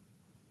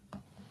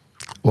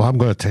 Well, I'm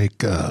going to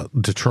take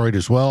Detroit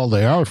as well.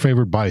 They are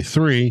favored by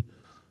 3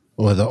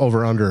 with an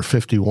over-under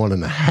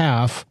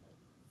 51.5.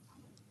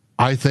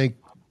 I think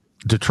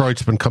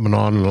Detroit's been coming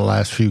on in the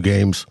last few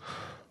games.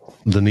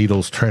 The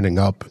needle's trending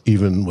up,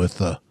 even with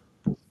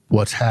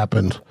what's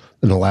happened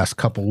in the last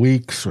couple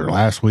weeks or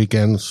last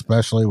weekend,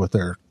 especially with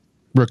their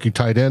rookie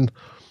tight end.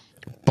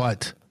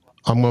 But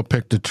I'm going to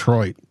pick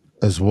Detroit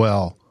as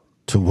well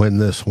to win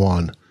this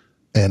one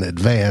and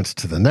advance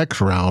to the next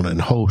round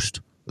and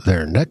host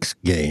their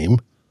next game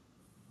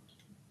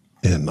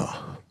in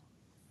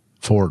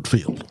Ford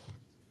Field.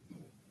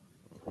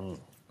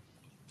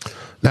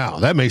 Now,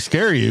 that may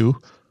scare you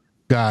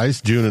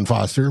guys, June and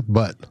Foster,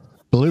 but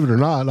believe it or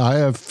not, I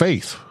have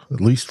faith, at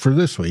least for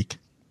this week.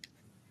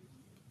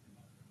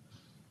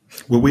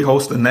 Will we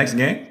host the next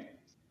game?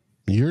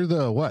 You're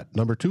the what?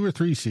 Number 2 or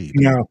 3 seed?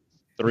 No,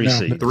 Three no.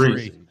 seed.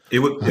 Three.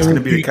 It's going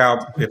to be the Cow.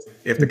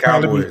 If the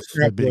Cowboys.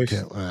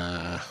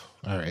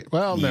 All right.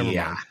 Well, never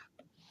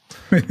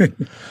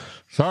mind.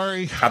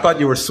 Sorry. I thought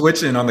you were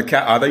switching on the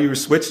Cow. I thought you were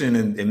switching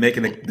and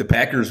making the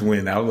Packers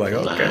win. I was like,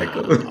 okay,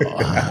 cool.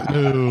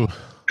 No.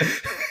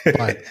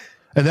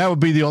 And that would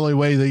be the only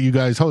way that you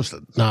guys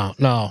hosted.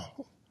 No.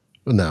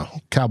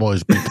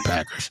 Cowboys beat the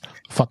Packers.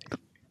 Fuck.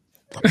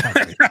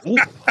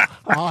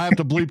 I'll have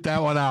to bleep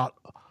that one out.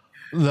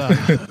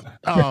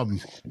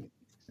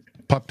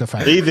 Puck the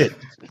Packers. Leave it.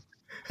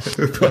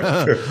 Fuck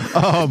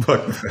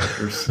the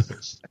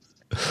Packers.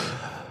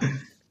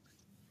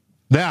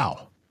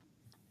 Now,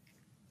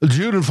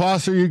 Jude and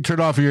Foster, you can turn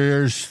off your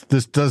ears.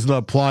 This doesn't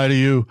apply to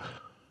you.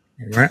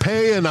 Right.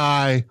 Pay and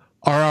I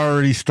are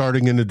already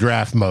starting into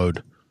draft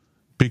mode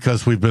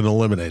because we've been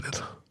eliminated.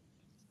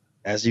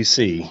 As you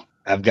see,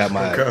 I've got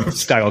my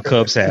Chicago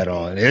Cubs hat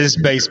on. It's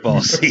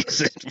baseball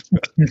season.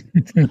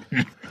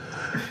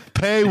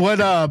 Pay,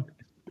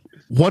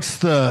 what's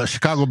the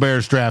Chicago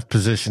Bears draft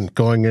position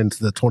going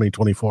into the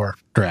 2024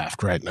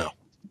 draft right now?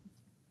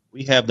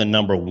 We have the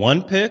number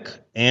 1 pick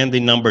and the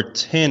number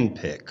 10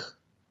 pick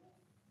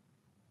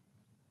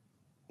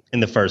in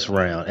the first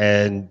round.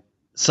 And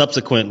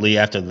subsequently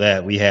after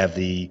that, we have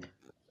the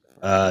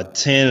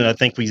 10. And I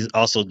think we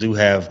also do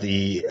have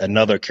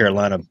another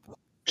Carolina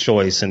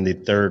choice in the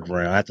 3rd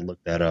round. I have to look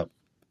that up.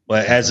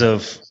 But as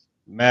of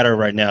matter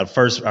right now,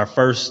 our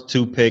first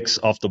 2 picks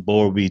off the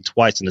board will be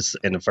twice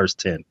in the first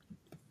 10.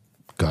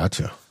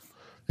 Gotcha.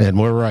 And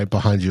we're right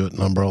behind you at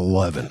number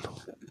 11.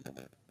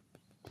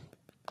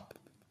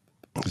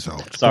 So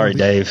sorry,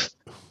 Dave.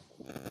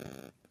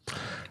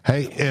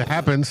 Hey, it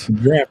happens. The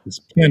draft is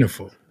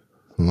plentiful.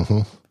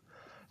 Mm-hmm.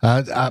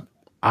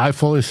 I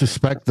fully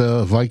suspect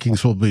the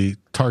Vikings will be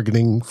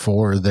targeting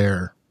for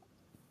their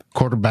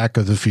quarterback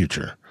of the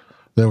future.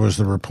 There was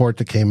the report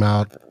that came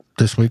out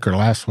this week or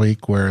last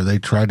week where they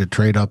tried to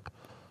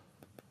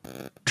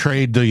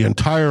trade the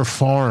entire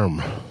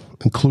farm,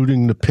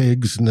 including the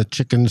pigs and the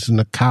chickens and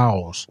the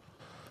cows,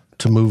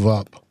 to move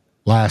up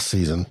last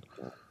season.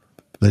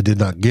 They did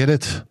not get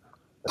it.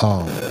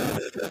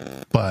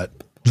 But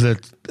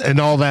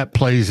all that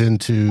plays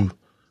into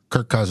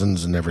Kirk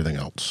Cousins and everything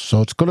else.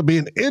 So it's going to be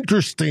an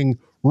interesting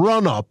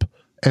run up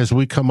as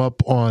we come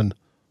up on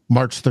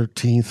March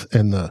 13th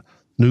and the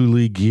new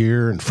league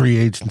year and free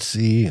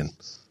agency and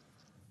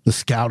the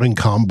scouting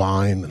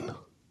combine and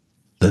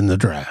then the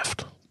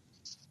draft.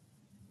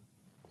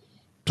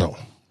 So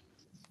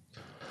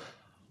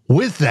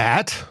with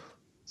that,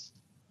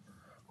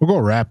 we're going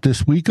to wrap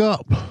this week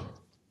up.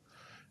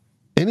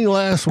 Any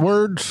last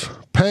words,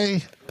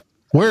 Pay?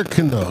 Where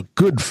can the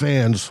good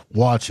fans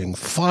watching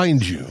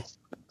find you?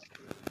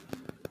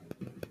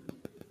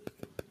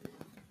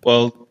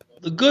 Well,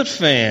 the good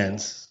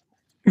fans,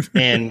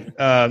 and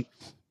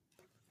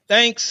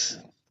thanks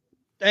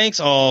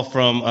all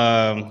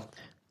from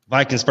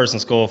Vikings First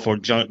and Score for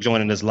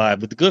joining us live.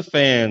 But the good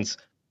fans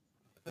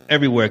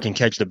everywhere can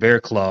catch the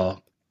Bear Claw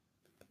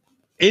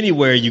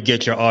anywhere you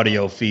get your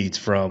audio feeds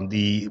from,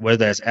 whether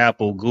that's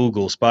Apple,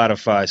 Google,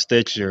 Spotify,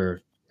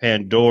 Stitcher,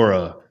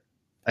 Pandora,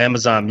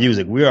 Amazon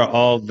Music. We are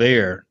all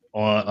there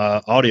on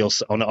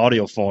the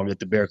audio form at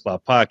the Bear Claw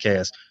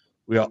Podcast.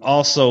 We are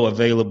also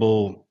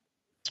available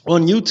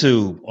on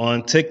YouTube,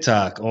 on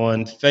TikTok,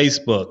 on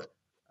Facebook,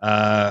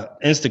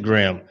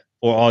 Instagram,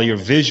 for all your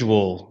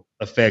visual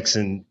effects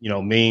and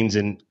memes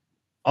and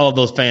all of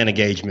those fan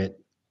engagement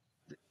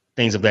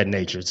things of that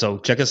nature. So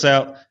check us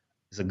out.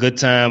 It's a good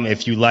time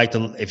if you like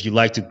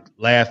to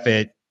laugh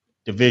at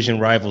division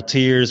rival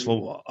tears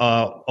for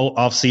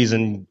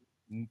off-season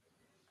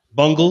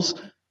bungles.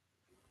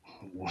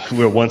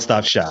 We're a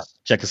one-stop shop.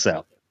 Check us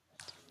out.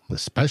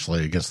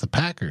 Especially against the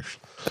Packers.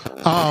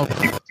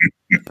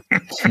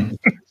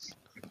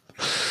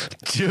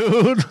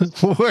 Jude,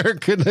 where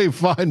can they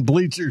find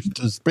Bleachers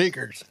to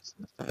Speakers?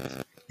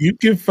 You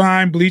can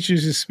find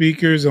Bleachers to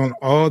Speakers on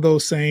all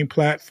those same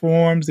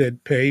platforms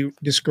that Pay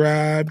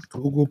described: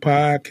 Google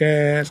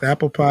Podcasts,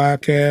 Apple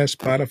Podcasts,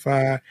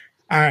 Spotify,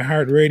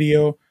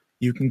 iHeartRadio.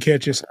 You can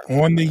catch us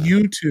on the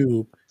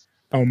YouTube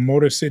on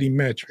Motor City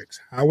Metrics.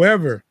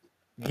 However,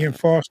 me and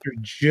Foster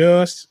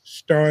just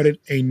started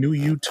a new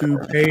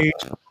YouTube page.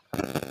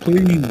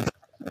 Please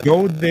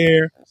go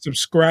there,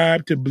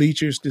 subscribe to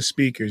Bleachers to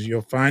Speakers.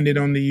 You'll find it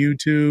on the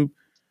YouTube.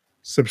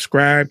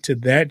 Subscribe to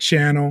that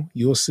channel.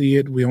 You'll see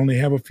it. We only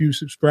have a few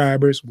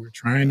subscribers. We're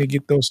trying to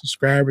get those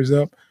subscribers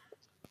up.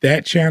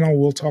 That channel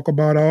will talk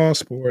about all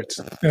sports,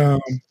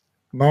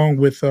 along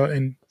with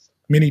and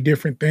many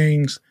different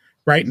things.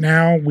 Right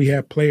now, we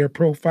have Player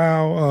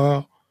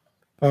Profile,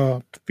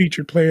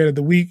 Featured Player of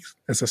the Week.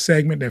 That's a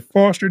segment that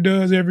Foster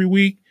does every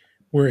week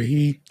where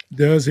he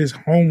does his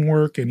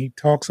homework and he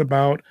talks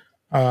about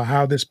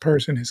how this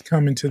person has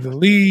come into the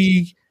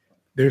league,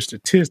 their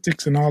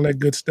statistics and all that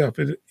good stuff.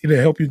 It'll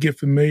help you get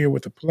familiar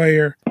with the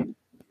player.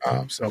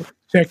 So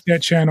check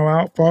that channel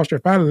out, Foster.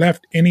 If I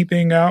left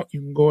anything out, you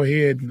can go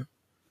ahead and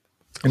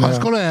I was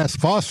going to ask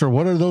Foster,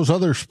 what are those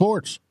other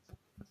sports?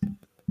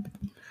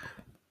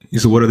 You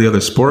said, what are the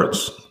other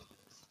sports?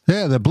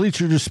 Yeah, the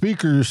Bleachers to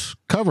Speakers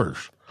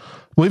covers.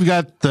 We've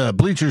got the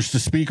Bleachers to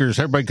Speakers.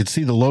 Everybody could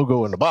see the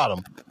logo in the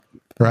bottom,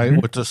 right,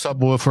 with the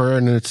subwoofer,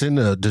 and it's in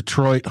the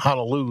Detroit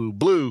Honolulu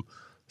blue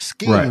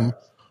scheme. Right.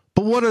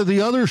 But what are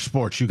the other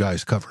sports you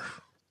guys cover?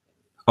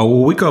 Oh,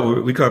 well, we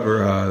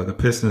cover the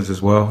Pistons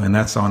as well, and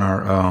that's on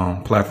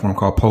our platform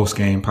called Post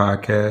Game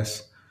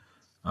Podcast.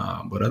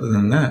 But other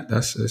than that,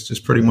 it's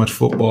just pretty much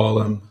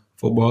football and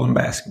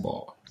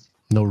basketball.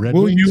 No Red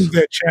We'll Wings? use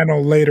that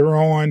channel later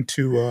on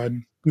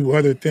to do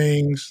other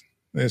things.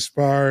 As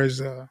far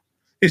as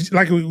it's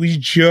like we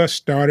just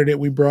started it.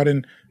 We brought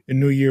in the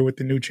new year with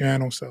the new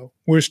channel, so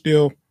we're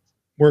still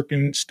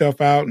working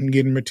stuff out and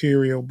getting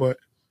material. But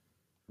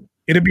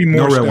it'll be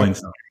more. No Red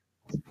Wings.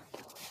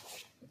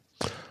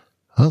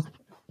 Well,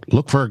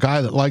 look for a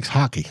guy that likes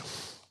hockey.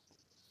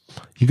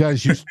 You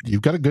guys,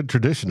 you've got a good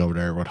tradition over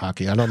there with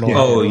hockey. I don't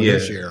know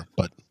this year,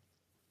 but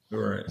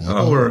right.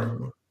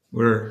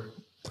 We're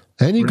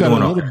and you got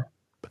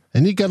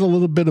a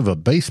little bit of a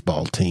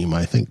baseball team,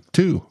 I think,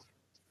 too.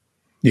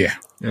 Yeah,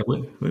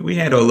 we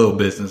handle a little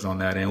business on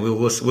that, and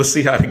we'll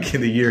see how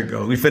the year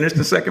goes. We finished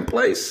in second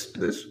place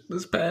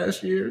this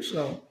past year,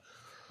 so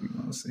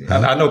we'll see.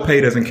 I know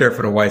Pay doesn't care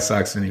for the White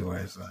Sox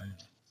anyway. So.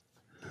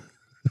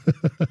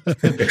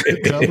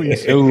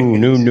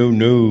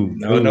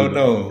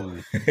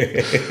 No.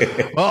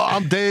 Well,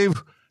 I'm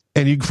Dave,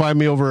 and you can find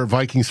me over at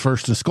Vikings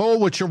First and Skull,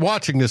 which you're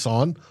watching this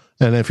on.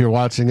 And if you're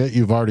watching it,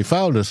 you've already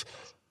found us.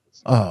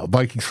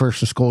 Vikings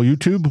First and Skull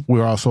YouTube.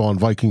 We're also on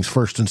Vikings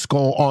First and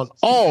Skull on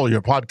all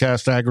your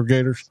podcast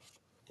aggregators.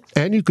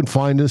 And you can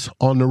find us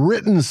on the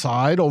written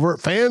side over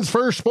at Fans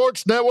First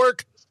Sports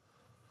Network.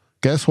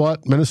 Guess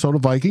what? Minnesota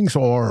Vikings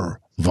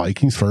or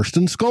Vikings First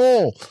and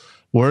Skull.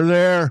 We're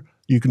there.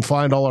 You can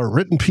find all our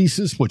written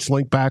pieces, which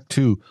link back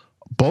to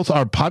both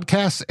our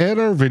podcasts and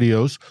our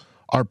videos.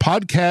 Our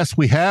podcasts,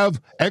 we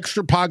have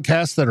extra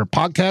podcasts that are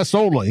podcasts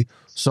only.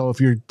 So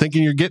if you're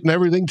thinking you're getting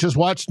everything just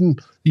watching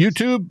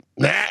YouTube,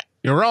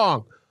 you're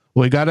wrong.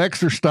 We got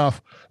extra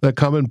stuff that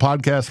come in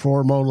podcast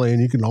form only,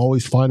 and you can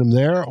always find them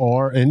there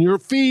or in your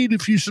feed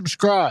if you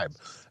subscribe.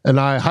 And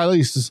I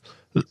highly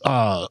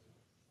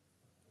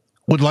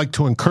would like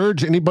to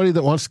encourage anybody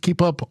that wants to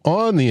keep up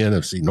on the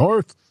NFC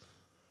North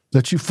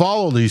that you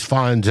follow these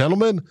fine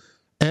gentlemen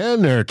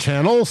and their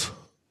channels.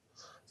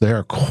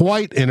 They're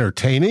quite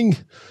entertaining.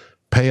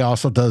 Pay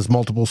also does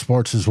multiple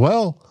sports as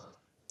well,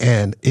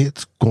 and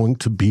it's going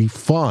to be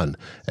fun.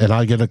 And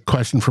I get a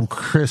question from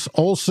Chris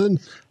Olson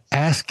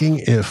asking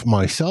if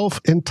myself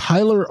and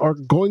Tyler are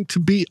going to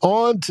be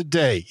on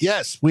today.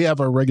 Yes, we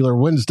have our regular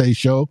Wednesday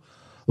show,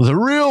 The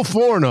Real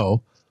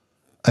Forno,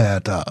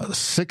 at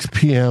 6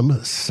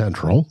 p.m.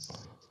 Central.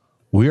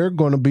 We're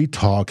going to be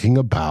talking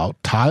about,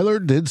 Tyler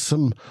did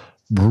some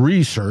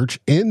research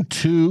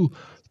into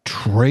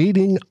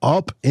trading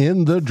up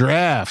in the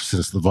draft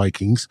since the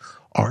Vikings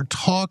are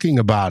talking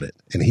about it.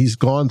 And he's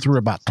gone through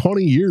about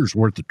 20 years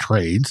worth of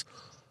trades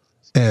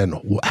and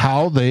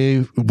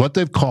what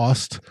they've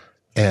cost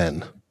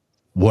and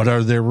what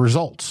are their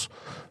results.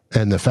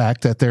 And the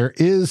fact that there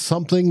is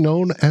something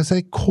known as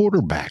a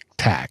quarterback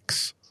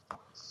tax.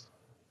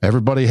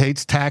 Everybody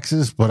hates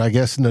taxes, but I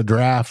guess in the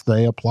draft,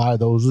 they apply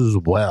those as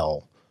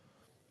well.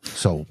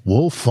 So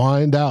we'll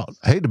find out.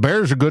 Hey, the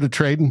Bears are good at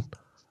trading.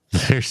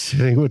 They're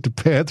sitting with the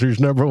Panthers'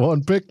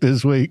 #1 pick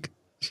this week.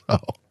 So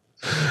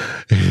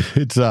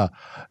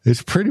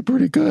it's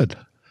pretty good.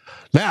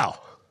 Now,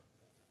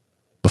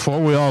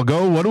 before we all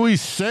go, what do we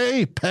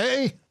say,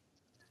 Pay?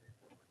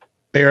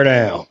 Bear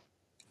down.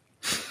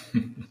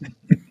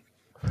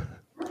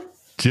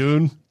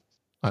 June,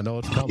 I know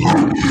it's coming.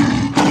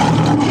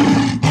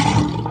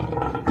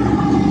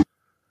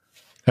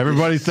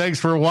 Everybody, thanks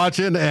for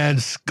watching, and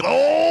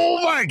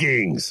Skol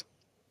Vikings!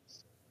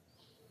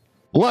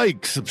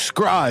 Like,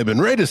 subscribe,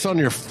 and rate us on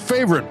your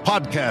favorite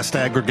podcast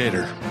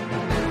aggregator.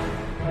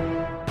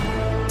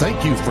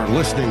 Thank you for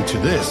listening to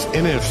this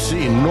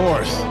NFC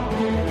North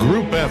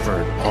group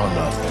effort on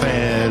the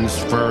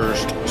Fans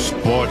First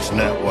Sports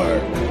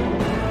Network.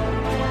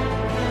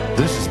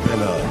 This has been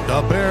a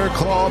The Bear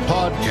Claw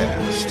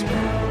Podcast.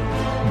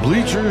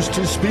 Bleachers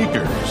to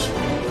Speakers.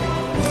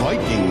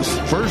 Vikings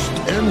First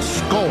and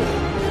Skull.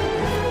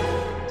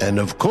 And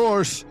of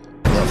course,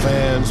 the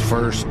Fans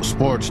First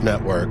Sports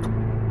Network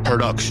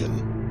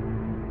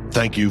production.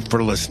 Thank you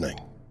for listening.